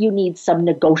thing is you need some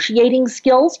negotiating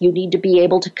skills. You need to be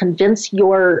able to convince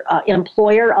your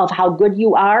employer of how good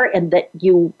you are and that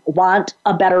you want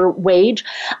a better wage.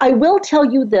 I will tell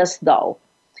you this, though.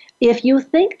 If you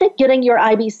think that getting your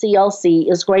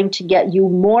IBCLC is going to get you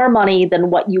more money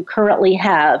than what you currently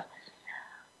have,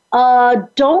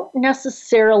 don't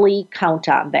necessarily count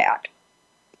on that.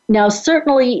 Now,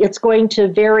 certainly it's going to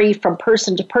vary from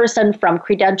person to person, from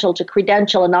credential to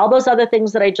credential, and all those other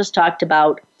things that I just talked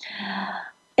about.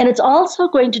 And it's also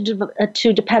going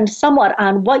to depend somewhat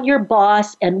on what your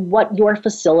boss and what your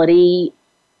facility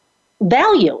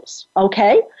values,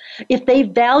 okay? If they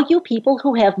value people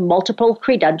who have multiple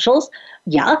credentials,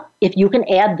 yeah, if you can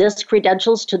add this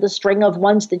credentials to the string of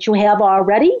ones that you have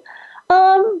already,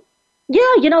 yeah,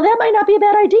 that might not be a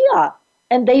bad idea.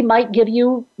 And they might give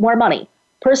you more money.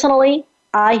 Personally,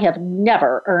 I have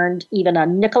never earned even a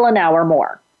nickel an hour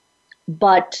more.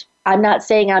 But I'm not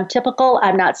saying I'm typical.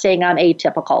 I'm not saying I'm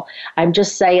atypical. I'm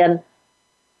just saying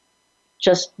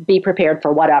just be prepared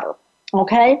for whatever.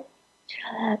 Okay?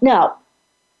 Now,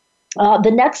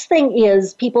 the next thing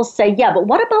is people say, yeah, but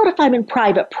what about if I'm in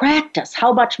private practice?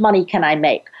 How much money can I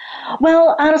make?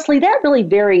 Well, honestly, that really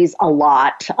varies a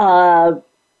lot.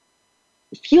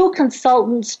 Few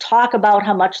consultants talk about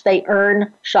how much they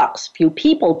earn. Shucks, few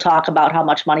people talk about how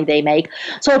much money they make.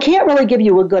 So I can't really give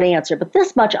you a good answer, but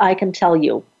this much I can tell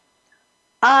you.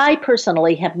 I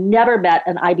personally have never met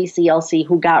an IBCLC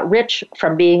who got rich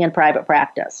from being in private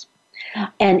practice.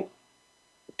 And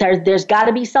there's got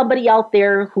to be somebody out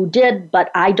there who did,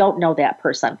 but I don't know that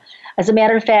person. As a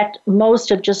matter of fact, most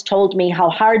have just told me how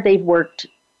hard they've worked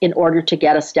in order to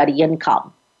get a steady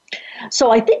income.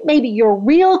 So I think maybe your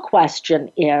real question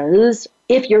is,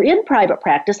 if you're in private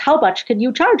practice, how much can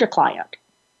you charge a client?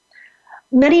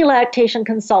 Many lactation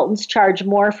consultants charge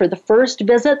more for the first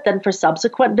visit than for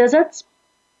subsequent visits.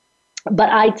 But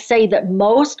I'd say that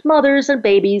most mothers and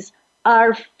babies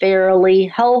are fairly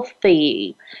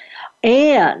healthy.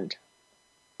 And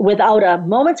without a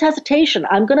moment's hesitation,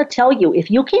 I'm going to tell you,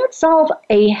 if you can't solve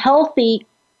a healthy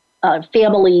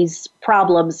family's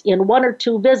problems in 1 or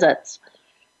 2 visits,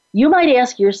 you might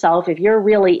ask yourself if you're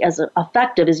really as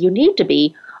effective as you need to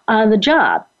be on the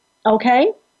job,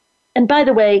 okay? And by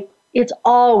the way, it's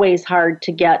always hard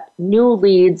to get new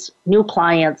leads, new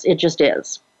clients. It just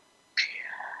is.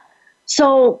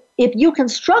 So if you can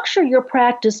structure your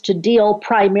practice to deal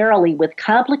primarily with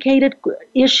complicated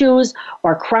issues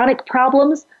or chronic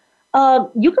problems,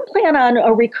 you can plan on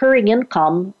a recurring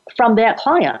income from that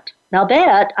client. Now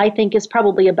that, I think, is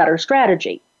probably a better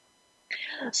strategy.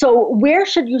 So where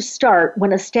should you start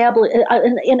when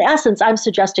in essence, I'm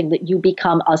suggesting that you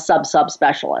become a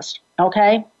sub-specialist,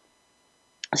 okay?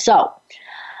 So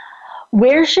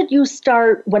where should you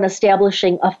start when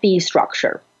establishing a fee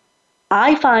structure?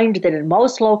 I find that in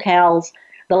most locales,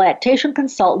 the lactation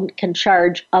consultant can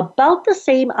charge about the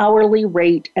same hourly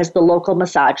rate as the local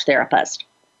massage therapist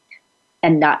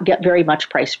and not get very much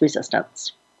price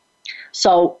resistance.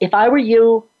 So if I were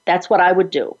you, that's what I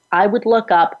would do. I would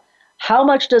look up how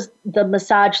much does the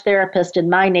massage therapist in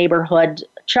my neighborhood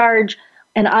charge,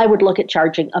 and I would look at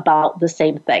charging about the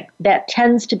same thing. That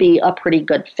tends to be a pretty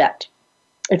good fit.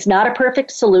 It's not a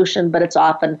perfect solution, but it's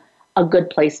often a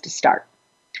good place to start.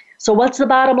 So what's the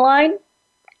bottom line?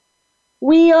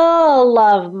 We all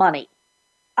love money.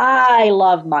 I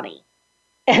love money.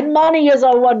 And money is a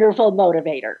wonderful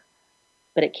motivator.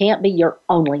 But it can't be your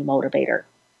only motivator.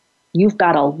 You've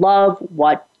got to love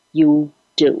what you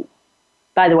do.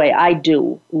 By the way, I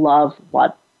do love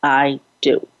what I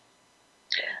do.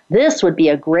 This would be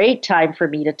a great time for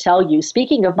me to tell you,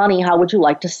 speaking of money, how would you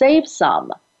like to save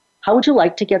some? How would you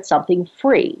like to get something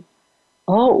free?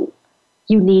 Oh,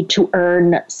 you need to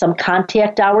earn some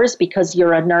contact hours because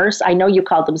you're a nurse. I know you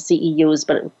call them CEUs,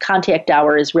 but contact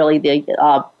hour is really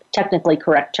the technically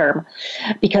correct term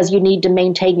because you need to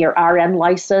maintain your RN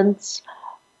license.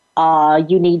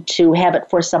 You need to have it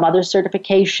for some other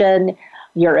certification.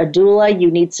 You're a doula. You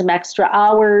need some extra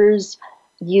hours.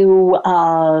 You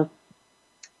are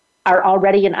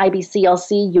already an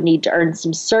IBCLC. You need to earn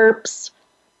some CERPs.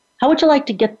 How would you like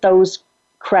to get those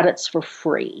credits for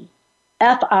free.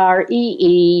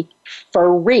 F-R-E-E,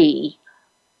 free.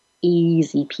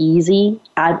 Easy peasy.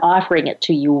 I'm offering it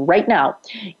to you right now.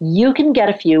 You can get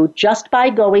a few just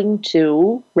by going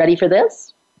to, ready for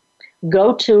this?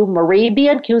 Go to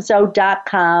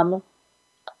mariebiancuso.com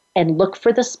and look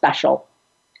for the special.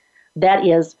 That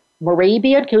is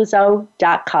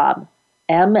mariebiancuso.com.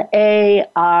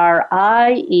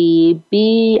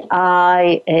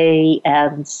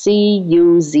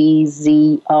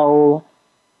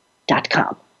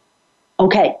 MarieBiancuzzo.com.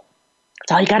 Okay,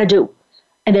 that's all you got to do.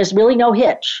 And there's really no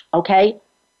hitch, okay?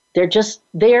 They're just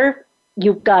there.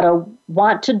 You've got to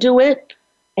want to do it,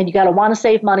 and you got to want to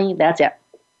save money. That's it.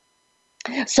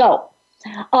 So,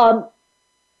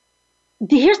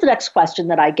 here's the next question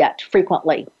that I get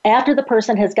frequently. After the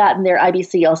person has gotten their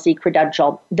IBCLC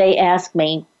credential, they ask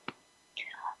me,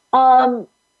 how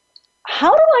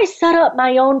do I set up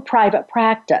my own private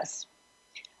practice?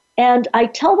 And I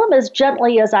tell them as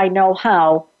gently as I know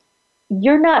how,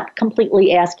 you're not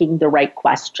completely asking the right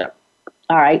question.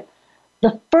 All right.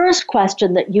 The first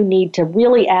question that you need to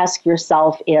really ask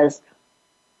yourself is,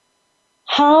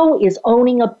 how is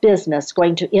owning a business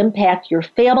going to impact your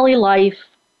family life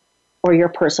or your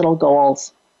personal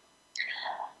goals?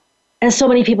 And so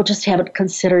many people just haven't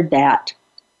considered that.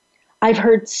 I've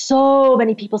heard so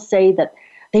many people say that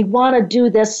they want to do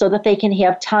this so that they can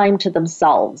have time to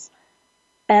themselves.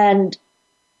 And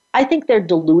I think they're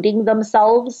deluding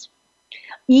themselves.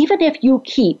 Even if you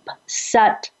keep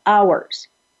set hours,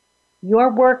 your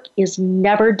work is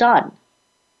never done.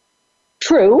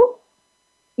 True,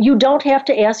 you don't have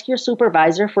to ask your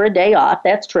supervisor for a day off.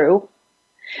 That's true.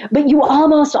 But you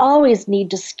almost always need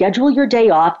to schedule your day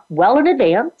off well in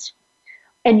advance,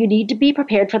 and you need to be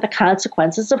prepared for the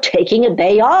consequences of taking a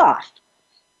day off.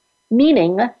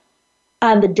 Meaning,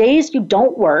 on the days you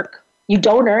don't work, you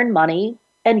don't earn money,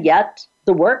 and yet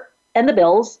the work and the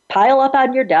bills pile up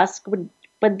on your desk when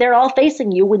they're all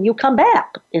facing you when you come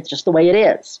back. It's just the way it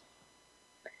is.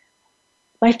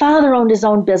 My father owned his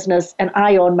own business, and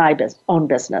I own my own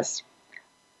business.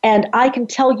 And I can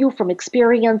tell you from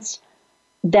experience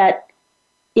that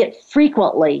it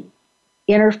frequently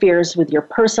interferes with your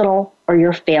personal or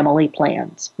your family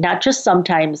plans. Not just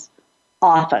sometimes,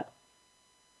 often.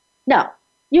 Now,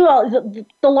 the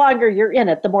longer you're in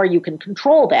it, the more you can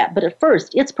control that. But at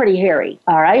first, it's pretty hairy,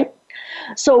 all right?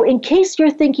 So in case you're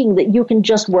thinking that you can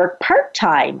just work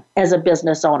part-time as a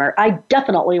business owner, I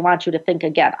definitely want you to think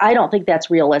again. I don't think that's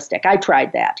realistic. I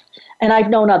tried that. And I've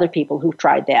known other people who've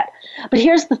tried that. But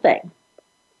here's the thing.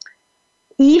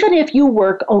 Even if you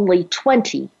work only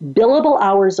 20 billable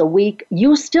hours a week,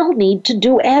 you still need to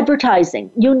do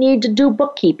advertising. You need to do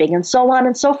bookkeeping and so on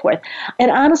and so forth.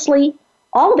 And honestly,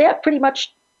 all of that pretty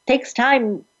much takes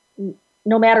time,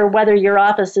 no matter whether your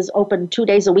office is open 2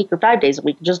 days a week or 5 days a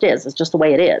week. It just is. It's just the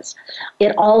way it is.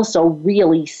 It also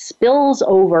really spills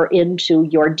over into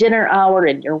your dinner hour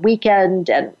and your weekend,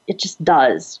 and it just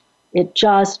does. It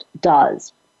just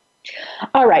does.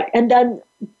 All right. And then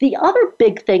the other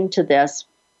big thing to this,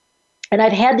 and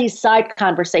I've had these side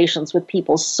conversations with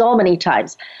people so many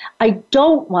times, I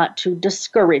don't want to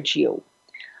discourage you,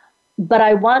 but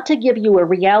I want to give you a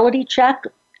reality check.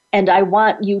 And I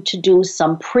want you to do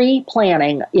some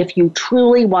pre-planning if you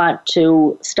truly want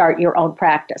to start your own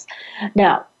practice.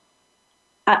 Now,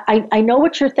 I know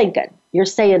what you're thinking. You're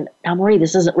saying, now, Marie,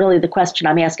 this isn't really the question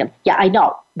I'm asking. Yeah, I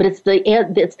know, but it's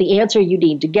the answer you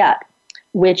need to get,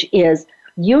 which is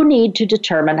you need to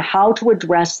determine how to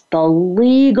address the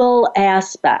legal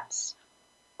aspects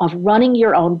of running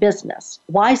your own business.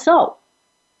 Why so?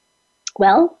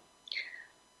 Well,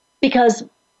 because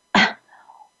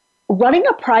running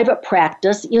a private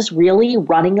practice is really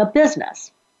running a business.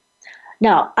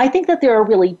 Now, I think that there are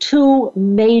really two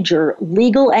major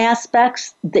legal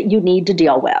aspects that you need to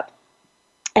deal with.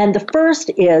 And the first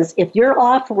is if you're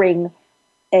offering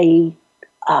a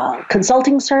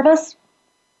consulting service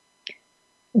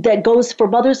that goes for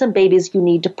mothers and babies, you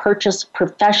need to purchase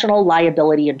professional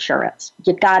liability insurance.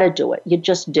 You got to do it. You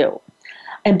just do.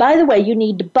 And by the way, you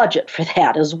need to budget for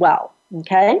that as well.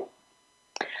 Okay?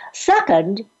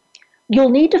 Second, you'll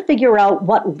need to figure out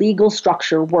what legal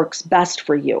structure works best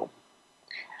for you.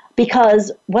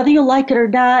 Because whether you like it or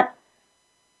not,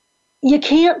 you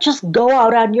can't just go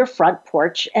out on your front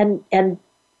porch and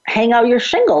hang out your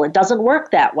shingle. It doesn't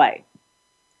work that way.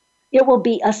 It will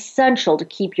be essential to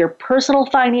keep your personal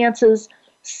finances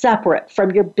separate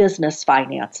from your business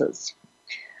finances.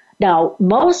 Now,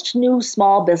 most new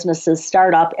small businesses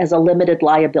start up as a limited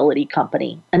liability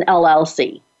company, an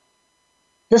LLC.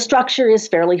 The structure is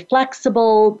fairly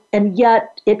flexible, and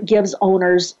yet it gives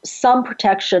owners some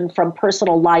protection from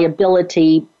personal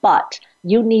liability, but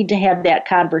you need to have that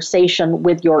conversation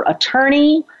with your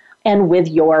attorney and with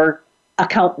your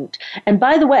accountant. And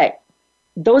by the way,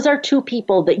 those are two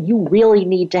people that you really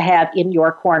need to have in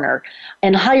your corner,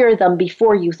 and hire them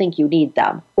before you think you need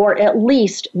them, or at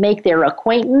least make their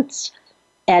acquaintance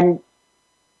and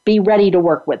be ready to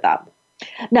work with them.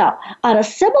 Now, on a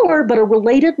similar but a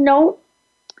related note,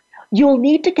 you'll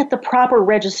need to get the proper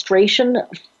registration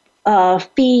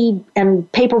fee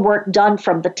and paperwork done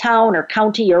from the town or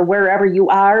county or wherever you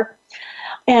are.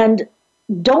 And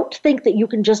don't think that you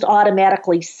can just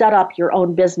automatically set up your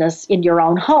own business in your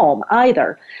own home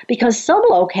either, because some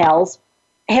locales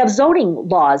have zoning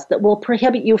laws that will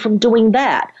prohibit you from doing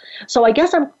that. So I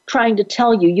guess I'm trying to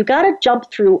tell you, you got to jump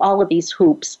through all of these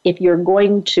hoops if you're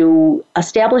going to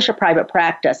establish a private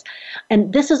practice.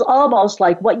 And this is almost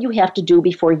like what you have to do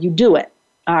before you do it.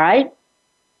 All right?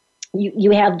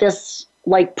 You have this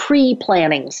like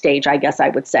pre-planning stage, I guess I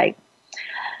would say.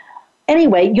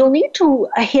 Anyway, you'll need to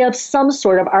have some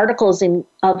sort of articles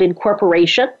of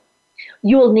incorporation.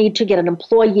 You will need to get an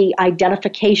employee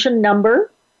identification number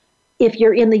if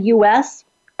you're in the U.S.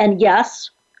 And yes,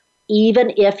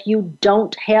 even if you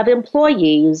don't have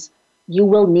employees, you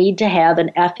will need to have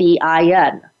an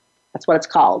FEIN. That's what it's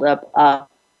called, a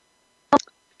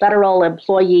Federal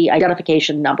Employee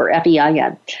Identification Number,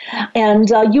 FEIN. And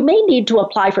you may need to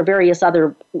apply for various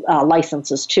other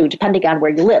licenses too, depending on where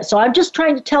you live. So I'm just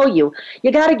trying to tell you,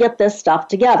 you got to get this stuff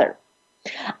together.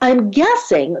 I'm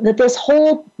guessing that this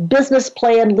whole business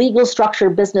plan, legal structure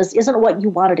business isn't what you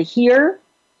wanted to hear.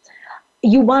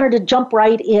 You wanted to jump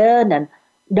right in and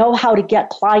know how to get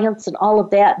clients and all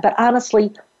of that. But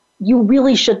honestly, you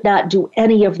really should not do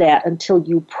any of that until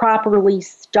you properly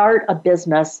start a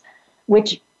business,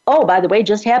 which, oh, by the way,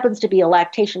 just happens to be a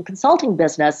lactation consulting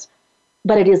business,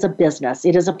 but it is a business.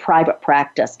 It is a private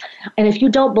practice. And if you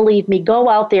don't believe me, go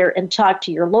out there and talk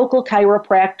to your local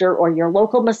chiropractor or your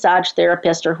local massage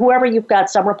therapist or whoever you've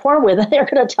got some rapport with, and they're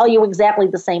going to tell you exactly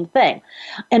the same thing.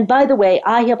 And by the way,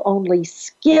 I have only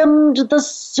skimmed the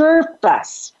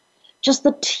surface, just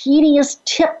the tedious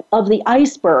tip of the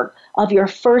iceberg of your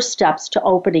first steps to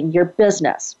opening your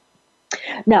business.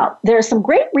 Now, there are some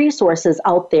great resources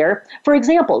out there. For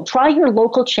example, try your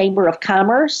local Chamber of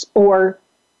Commerce or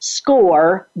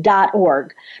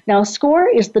SCORE.org. Now, SCORE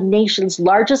is the nation's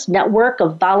largest network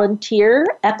of volunteer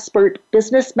expert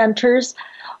business mentors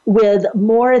with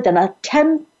more than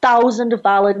 10,000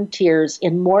 volunteers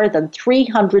in more than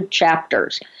 300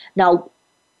 chapters. Now,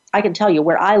 I can tell you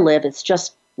where I live, it's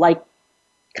just like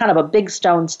kind of a big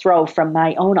stone's throw from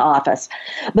my own office.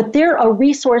 But they're a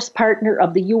resource partner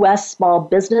of the U.S. Small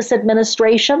Business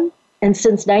Administration. And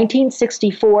since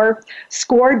 1964,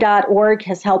 SCORE.org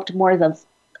has helped more than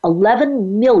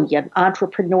 11 million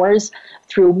entrepreneurs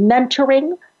through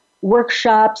mentoring,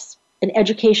 workshops, and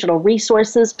educational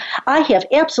resources. I have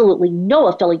absolutely no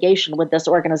affiliation with this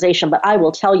organization, but I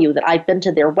will tell you that I've been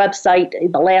to their website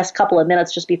in the last couple of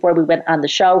minutes just before we went on the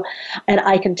show, and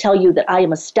I can tell you that I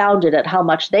am astounded at how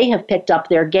much they have picked up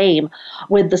their game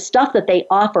with the stuff that they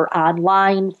offer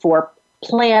online for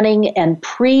planning and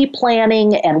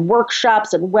pre-planning and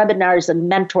workshops and webinars and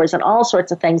mentors and all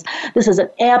sorts of things. This is an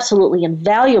absolutely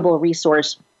invaluable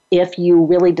resource if you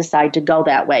really decide to go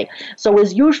that way. So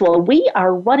as usual, we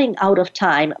are running out of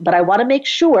time, but I want to make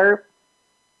sure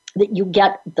that you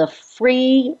get the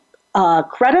free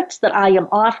credits that I am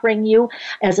offering you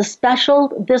as a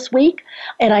special this week.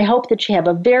 And I hope that you have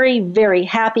a very, very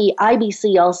happy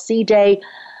IBCLC day.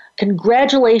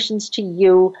 Congratulations to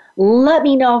you. Let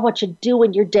me know what you do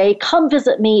in your day. Come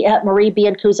visit me at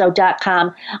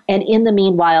mariebiancuso.com. And in the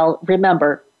meanwhile,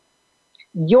 remember,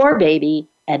 your baby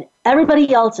and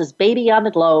everybody else's baby on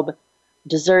the globe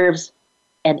deserves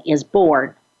and is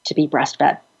born to be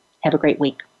breastfed. Have a great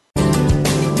week.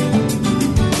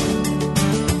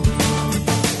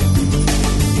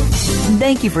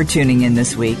 Thank you for tuning in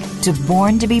this week to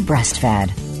Born to be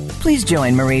Breastfed. Please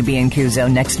join Marie Biancuzzo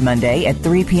next Monday at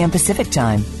 3 p.m. Pacific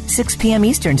Time, 6 p.m.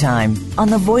 Eastern Time on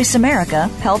the Voice America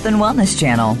Health and Wellness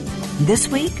Channel. This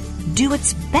week, do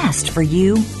what's best for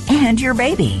you and your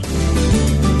baby.